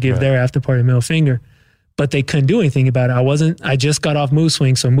finger or give their after party middle finger, but they couldn't do anything about it. I just got off Mood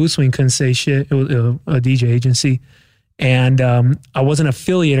Swing, so Mood Swing couldn't say shit. It was a DJ agency, and I wasn't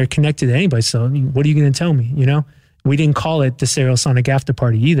affiliated or connected to anybody. So what are you going to tell me? You know, we didn't call it the Stereosonic after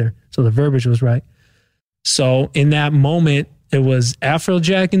party either, so the verbiage was right. So in that moment, it was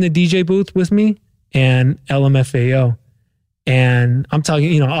Afrojack in the DJ booth with me and LMFAO. And I'm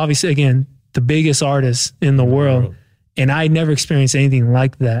talking, obviously, again, the biggest artist in the world. And I never experienced anything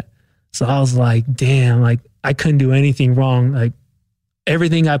like that. So I was like, damn, like I couldn't do anything wrong. Like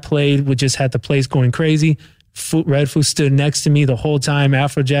everything I played would just had the place going crazy. Redfoo stood next to me the whole time.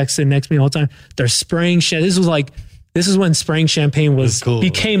 Afrojack stood next to me the whole time. They're spraying shit. This is when spraying champagne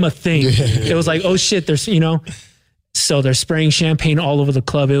became a thing. It was like, oh shit, there's, so they're spraying champagne all over the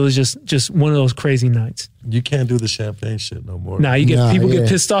club. It was just one of those crazy nights. You can't do the champagne shit no more. Nah, people get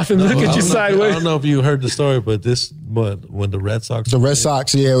pissed off and look at you sideways. I don't know if you heard the story, but when the Red Sox... The Red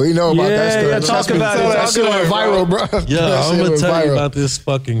Sox, yeah, we know about that story. Yeah, talk about it. That shit went viral, bro. Yeah, I'm going to tell you about this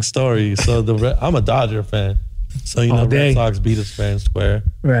fucking story. So I'm a Dodger fan. So, Red Sox beat us fair and square.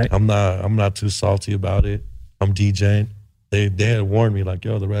 Right. I'm not too salty about it. I'm DJing. They had warned me, like,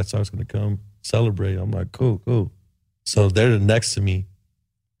 yo, the Red Sox going to come celebrate. I'm like, cool. So they're next to me.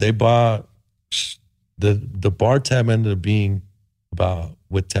 They bought, the bar tab ended up being about,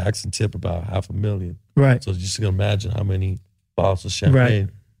 with tax and tip, about $500,000. Right. So just gonna imagine how many bottles of champagne. Right.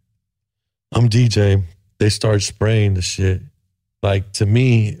 I'm DJing. They start spraying the shit. Like, to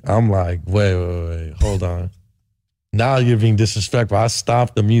me, I'm like, wait, hold on. Now you're being disrespectful. I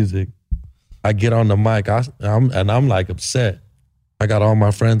stop the music. I get on the mic. I'm like upset. I got all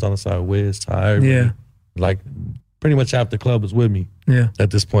my friends on the side, Wiz, Ty, everybody. Like, pretty much half the club was with me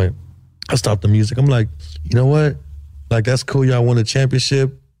at this point. I stopped the music. I'm like, you know what? Like, that's cool. Y'all won a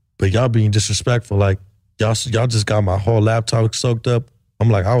championship, but y'all being disrespectful. Like, y'all just got my whole laptop soaked up.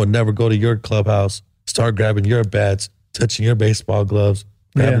 I'm like, I would never go to your clubhouse, start grabbing your bats, touching your baseball gloves,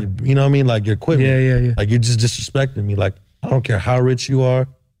 grabbing, you know what I mean? Like, your equipment. Yeah. Like, you're just disrespecting me. Like, I don't care how rich you are.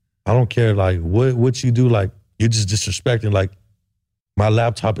 I don't care, like, what you do. Like, you're just disrespecting. Like, my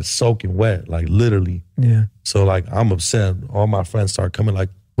laptop is soaking wet, like literally. Yeah. So like I'm upset. All my friends start coming like,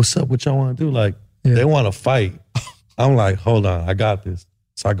 what's up? What y'all want to do? Like they want to fight. I'm like, hold on, I got this.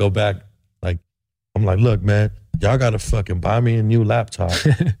 So I go back. Like, I'm like, look, man, y'all got to fucking buy me a new laptop.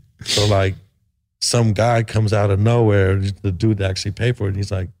 So like some guy comes out of nowhere, the dude that actually paid for it.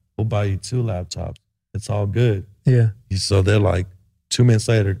 He's like, we'll buy you 2 laptops. It's all good. Yeah. So they're like, 2 minutes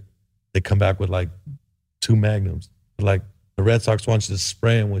later, they come back with like 2 Magnums. They're like, the Red Sox want you to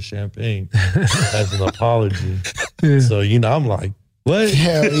spray them with champagne as an apology. Yeah. So, I'm like, what?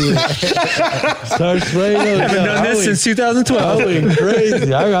 Hell yeah. Start spraying them. I haven't done this since 2012. I went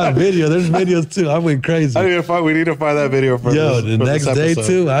crazy. I got video. There's videos too. I went crazy. We need to find that video for the next day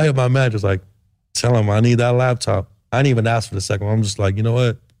too, I hit my manager, like, tell him I need that laptop. I didn't even ask for the second one. I'm just like, you know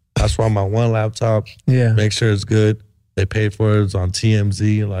what? That's why my one laptop. Yeah. Make sure it's good. They paid for it. It's on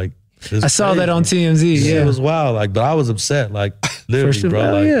TMZ. Like, I saw that on TMZ. Yeah, it was wild. Like, but I was upset. Like, literally,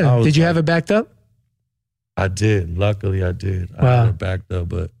 bro. Like, did you have it backed up? I did. Luckily, I did. I had it backed up,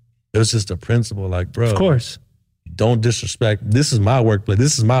 but it was just a principle. Like, bro, of course, don't disrespect. This is my workplace.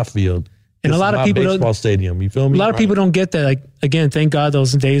 This is my field. And a lot of people baseball stadium. You feel me? A lot of people don't get that. Like, again, thank God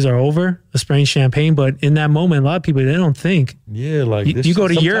those days are over. The spraying champagne, but in that moment, a lot of people they don't think. Yeah, like you go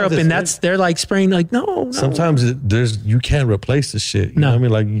to Europe and they're like spraying. Like, no. Sometimes you can't replace the shit. You know what I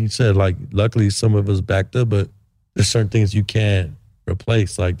mean? Like you said, like luckily some of us backed up, but there's certain things you can't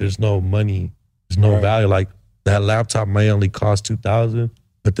replace. Like there's no money, there's no value. Like that laptop may only cost $2,000,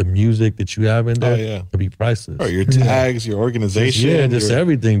 but the music that you have in there Oh, yeah. could be priceless. Or your tags, your organization. Yeah, just your-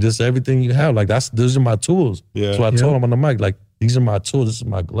 everything you have. Like those are my tools. Yeah. That's what I told him on the mic. Like, these are my tools. This is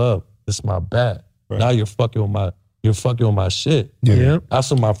my glove. This is my bat. Right. Now you're fucking with my shit. Yeah.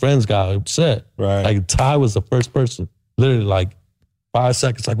 That's when my friends got upset. Right. Like Ty was the first person, literally like 5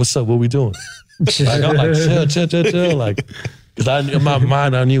 seconds. Like, what's up? What we doing? Like, I'm like, chill. Like, because in my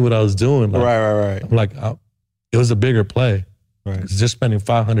mind, I knew what I was doing. Like, right. I'm like, it was a bigger play. Right. It's just spending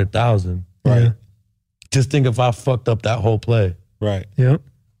 $500,000. Right. Yeah. Just think if I fucked up that whole play. Right. Yep.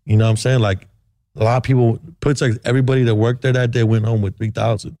 You know what I'm saying? Like, a lot of people, like everybody that worked there that day went home with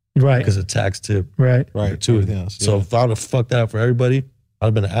 $3,000 Right. because of tax tip. Right. Right. Too. Everything else. So Yeah. if I would have fucked that up for everybody, I'd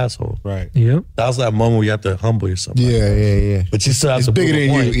have been an asshole. Right. Yep. That was that moment where you have to humble yourself. like that. Yeah. But you still have It's to bigger prove a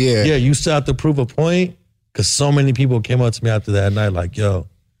than point. you, yeah. Yeah, you still have to prove a point because so many people came up to me after that night like, yo,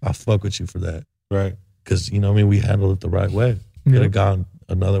 I fuck with you for that. Right. Because, you know what I mean? We handled it the right way. Could have gone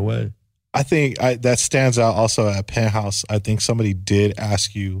another way. I think that stands out also at Penthouse. I think somebody did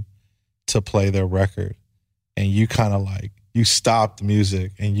ask you to play their record, and you kind of like, you stopped the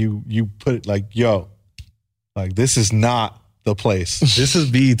music and you put it like, yo, like this is not the place. This is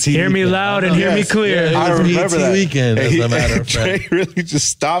BET. Hear me weekend. loud and hear me Yes. clear. Yeah, I it was remember BET that. weekend, as a matter of Dre fact. really just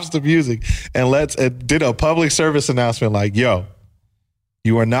stops the music and did a public service announcement like, yo,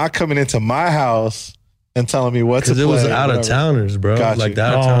 you are not coming into my house and telling me what to Because play. it was out of whatever. towners, bro. Got Like you. the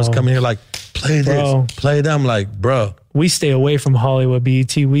out of towners Oh. coming here like, play Bro. this, play that. I'm like, bro. We stay away from Hollywood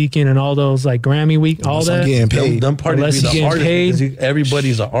BET weekend and all those like Grammy week, all Unless I'm that. getting Them, paid. them parties Unless be you the getting artist paid. because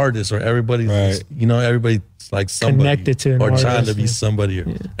everybody's an artist or everybody's, Right. you know, everybody's like somebody. Connected to an or trying artist, to be yeah. somebody. Or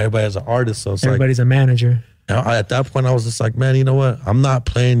everybody has an artist. So it's Everybody's a manager. like, at that point, I was just like, man, you know what? I'm not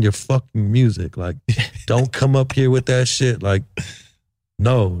playing your fucking music. Like, don't come up here with that shit. Like,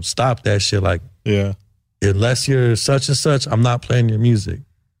 no, stop that shit. Like, Yeah. unless you're such and such, I'm not playing your music.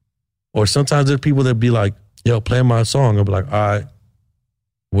 Or sometimes there's people that be like, yo, play my song. I'll be like, all right,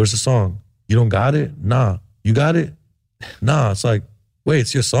 where's the song? You don't got it? Nah. You got it? Nah. It's like, wait,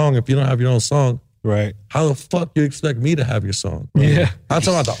 it's your song. If you don't have your own song, Right. how the fuck you expect me to have your song? Yeah. I'm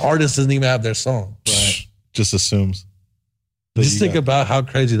talking about the artist doesn't even have their song. Right. Just assumes. that Just you think got- about how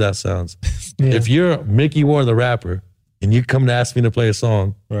crazy that sounds. Yeah. If you're Mickey Ward, the rapper, and you come to ask me to play a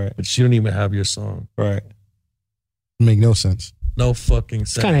song, Right. but you don't even have your song. Right. Make no sense. No fucking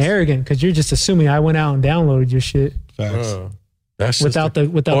sense. Kind of arrogant because you're just assuming I went out and downloaded your shit Facts. Bro, that's just without the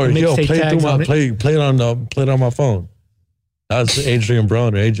or mixtape play it tags through on my it. play it on my phone. That was Adrian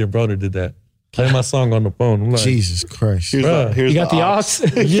Broner. Adrian Broner did that. Play my song on the phone. I'm like, Jesus Christ. Here's Bruh. here's You got the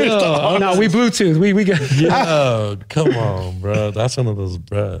aux? yeah, No, we Bluetooth. We got. yeah, come on, bro. That's one of those,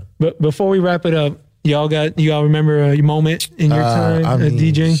 bro. But before we wrap it up, y'all remember your moment in your time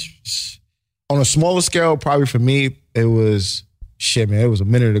DJing? On a smaller scale, probably for me, it was shit, man. It was a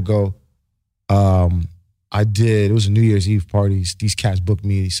minute ago. It was a New Year's Eve parties. These cats booked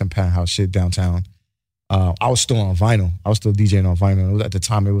me some Penthouse shit downtown. I was still on vinyl. I was still DJing on vinyl. It was, at the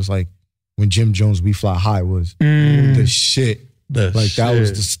time, it was like when Jim Jones' We Fly High was the shit. That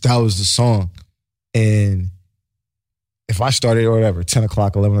was the song. And if I started or whatever, 10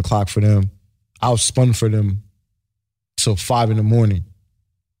 o'clock, 11 o'clock for them, I was spun for them till 5 a.m.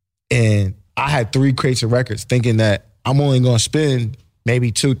 And I had 3 crates of records thinking that I'm only going to spend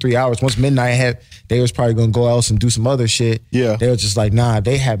maybe 2-3 hours. Once midnight hit, they was probably going to go else and do some other shit. Yeah. They were just like, nah,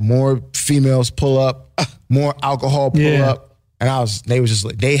 they had more females pull up, more alcohol pull up. And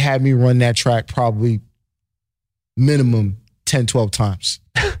they had me run that track probably minimum 10, 12 times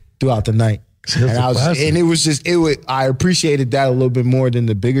throughout the night. I appreciated that a little bit more than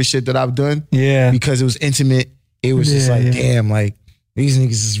the bigger shit that I've done. Yeah. Because it was intimate. It was just like, damn, like these niggas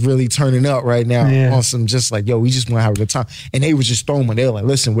is really turning up right now on some just like, yo, we just want to have a good time. And they was just throwing one. They were like,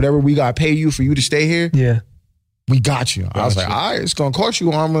 listen, whatever we got to pay you for you to stay here, we got you. I was like, all right, it's going to cost you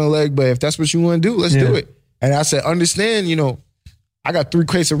an arm and a leg, but if that's what you want to do, let's do it. And I said, understand, I got 3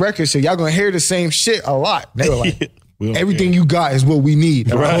 crates of records, so y'all going to hear the same shit a lot. They were like, everything you got is what we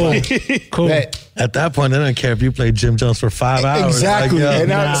need. Right. Cool. At that point, they don't care if you play Jim Jones for 5 hours. Exactly. Like,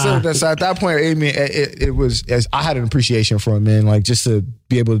 yo, And so at that point, it was, as I had an appreciation for him, man. Like just to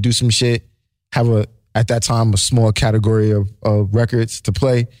be able to do some shit, at that time, a small category of records to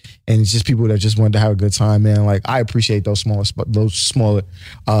play, and it's just people that just wanted to have a good time, man. Like I appreciate those smaller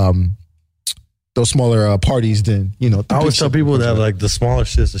parties than, the I always big tell shit. people that like the smaller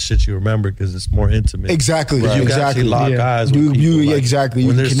shit's the shit you remember because it's more intimate. Exactly. You can actually lock eyes with people. Exactly. You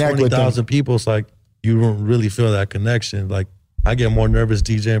When can there's connect with them. 20,000 people, it's like you don't really feel that connection. Like I get more nervous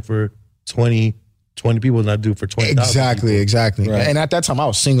DJing for 20, 20 people than I do for 20,000. Exactly. Right. And at that time I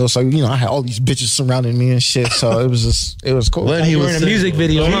was single, so I had all these bitches surrounding me and shit. So it was cool. When he You were was in a music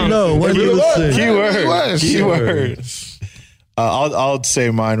video, huh? No, when he was sick. Keyword. I'll say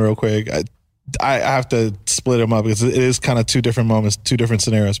mine real quick. I have to split them up because it is kind of two different moments, two different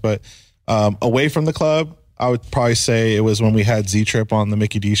scenarios. But away from the club, I would probably say it was when we had Z-Trip on the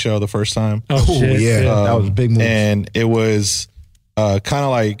Mickey D show the first time. Oh, shit. Yeah, that was a big move. And it was kind of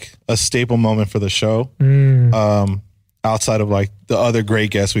like a staple moment for the show. Outside of like the other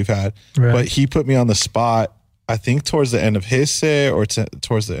great guests we've had. Right. But he put me on the spot, I think towards the end of his set or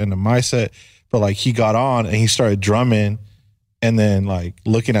towards the end of my set. But like he got on and he started drumming and then like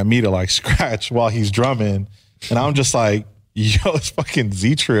looking at me to like scratch while he's drumming. And I'm just like, yo, it's fucking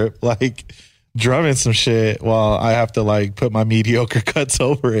Z-Trip. Like drumming some shit while I have to like put my mediocre cuts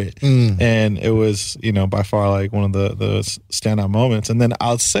over it. And it was, by far like one of the standout moments. And then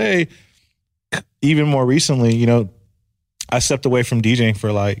I'll say even more recently, I stepped away from DJing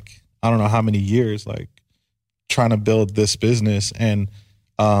for like, I don't know how many years, like trying to build this business. And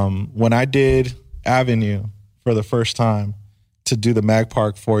when I did Avenue for the first time to do the Mag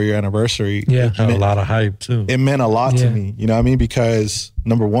Park 4-year anniversary, Yeah. Had a lot of hype too. it meant a lot to Yeah. me. You know what I mean? Because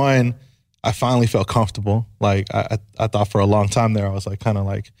number one, I finally felt comfortable. Like I thought for a long time there, I was like kind of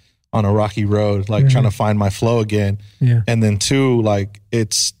like on a rocky road, like trying to find my flow again. Yeah. And then two, like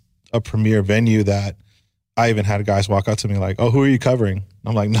it's a premier venue that I even had guys walk up to me like, "Oh, who are you covering?"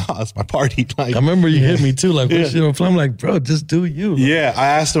 I'm like, "Nah, it's my party." Like, I remember you hit me too, like, what's your I'm like, bro, just do you. yeah, I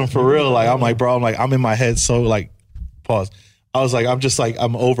asked him for real. Like, I'm like, bro, I'm in my head so like, pause. I was like, I'm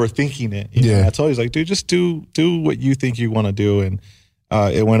overthinking it. You know? Yeah. I told you, he's like, dude, just do what you think you want to do, and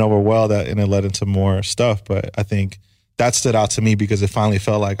it went over well. And it led into more stuff. But I think that stood out to me because it finally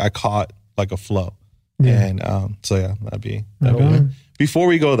felt like I caught like a flow. Yeah. And so yeah, that'd be Right that. on. Before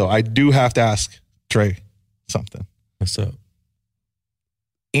we go though, I do have to ask Dre something. What's up?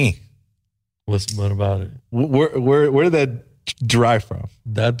 Eh. What about it? Where did that derive from?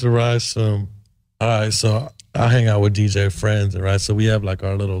 That derives from, all right, so I hang out with DJ friends, right? So we have like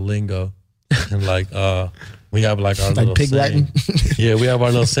our little lingo and like we have like our Like little pig saying. Latin? Yeah, we have our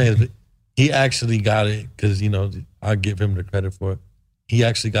little sayings. But he actually got it because, I give him the credit for it. He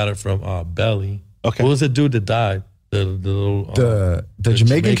actually got it from Belly. Okay. What was the dude that died? The little The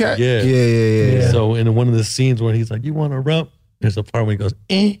Jamaican cat? Yeah. Yeah. So in one of the scenes where he's like, "You want to rump?" There's a part where he goes,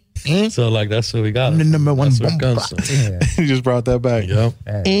 "Eh." So like that's what we got. The number one That's where it bomb comes from. Yeah. You just brought that back. Yep.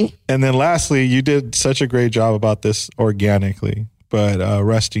 And then lastly, you did such a great job about this organically, but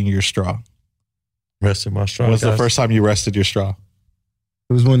resting your straw. Rested my straw. When was the guys. first time you rested your straw?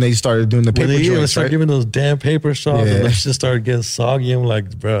 It was when they started doing the When paper they even joints, start right? giving those damn paper straws, Yeah. and that shit started getting soggy. I'm like,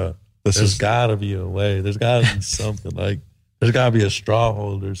 bruh, This there's is gotta be a way. There's gotta be something. Like, there's gotta be a straw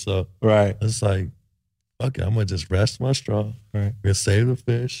holder. So right. it's like, fuck it, I'm gonna just rest my straw. Right. We're gonna save the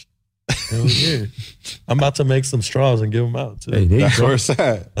fish. And we're here. I'm about to make some straws and give them out too. Hey, there you That's go. where it's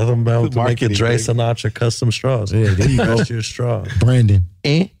at. I'm about to make a Marketing, Dre big. Sinatra custom straws. Yeah, there you go. Rest your straw. Brandon.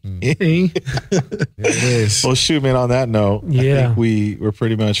 Eh? There it is. Well, shoot, man. On that note, I Yeah. think we're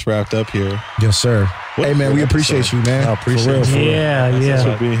pretty much wrapped up here. Yes, sir. What Hey, man, a we good appreciate episode. you, man. I appreciate For real, you. for real. Yeah, Thanks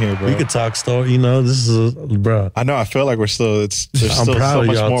yeah. for being here, bro. We could talk story. This is bruh. I know. I feel like we're still. There's I'm still proud so of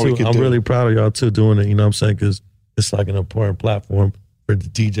much y'all more we too. could I'm do. really proud of y'all too doing it. You know what I'm saying? Because it's like an important platform for the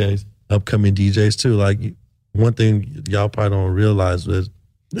DJs, upcoming DJs too. Like one thing y'all probably don't realize is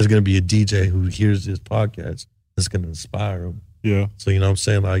there's gonna be a DJ who hears this podcast that's gonna inspire them. Yeah. So you know what I'm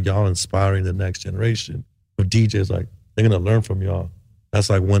saying? Like y'all inspiring the next generation of DJs. Like they're gonna learn from y'all. That's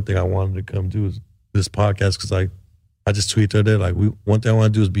like one thing I wanted to come do is this podcast because like I just tweeted the other day like one thing I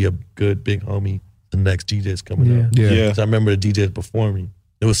want to do is be a good big homie to the next DJs coming Yeah. up. Yeah. Yeah. Because I remember the DJs before me.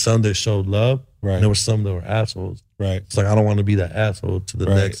 There was some that showed love, Right. and there were some that were assholes. Right. It's like I don't want to be that asshole to the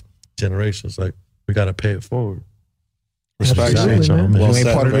Right. next generation. It's like we got to pay it forward. Respect. Absolutely, y'all, man. man. Well You ain't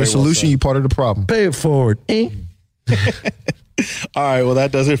said, part of very the well solution, said. you part of the problem. Pay it forward. All right. Well,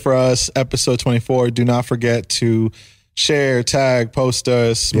 that does it for us. Episode 24. Do not forget to share, tag, post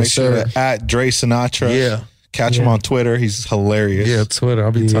us. Make sure sir. to at Dre Sinatra. Yeah. Catch him Yeah. on Twitter. He's hilarious. Yeah, Twitter.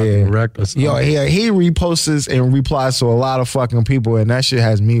 I'll be Yeah. talking reckless. Yo, he reposts and replies to a lot of fucking people, and that shit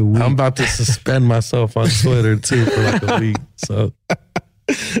has me weak. I'm about to suspend myself on Twitter too for like a week. So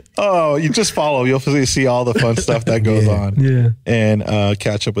Oh, you just follow. You'll see all the fun stuff that goes Yeah. on. Yeah. And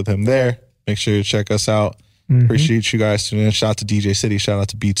catch up with him there. Make sure you check us out. Appreciate you guys tuning in. Shout out to DJ City. Shout out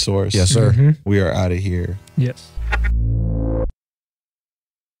to Beat Source. Yes, sir. We are out of here. Yes.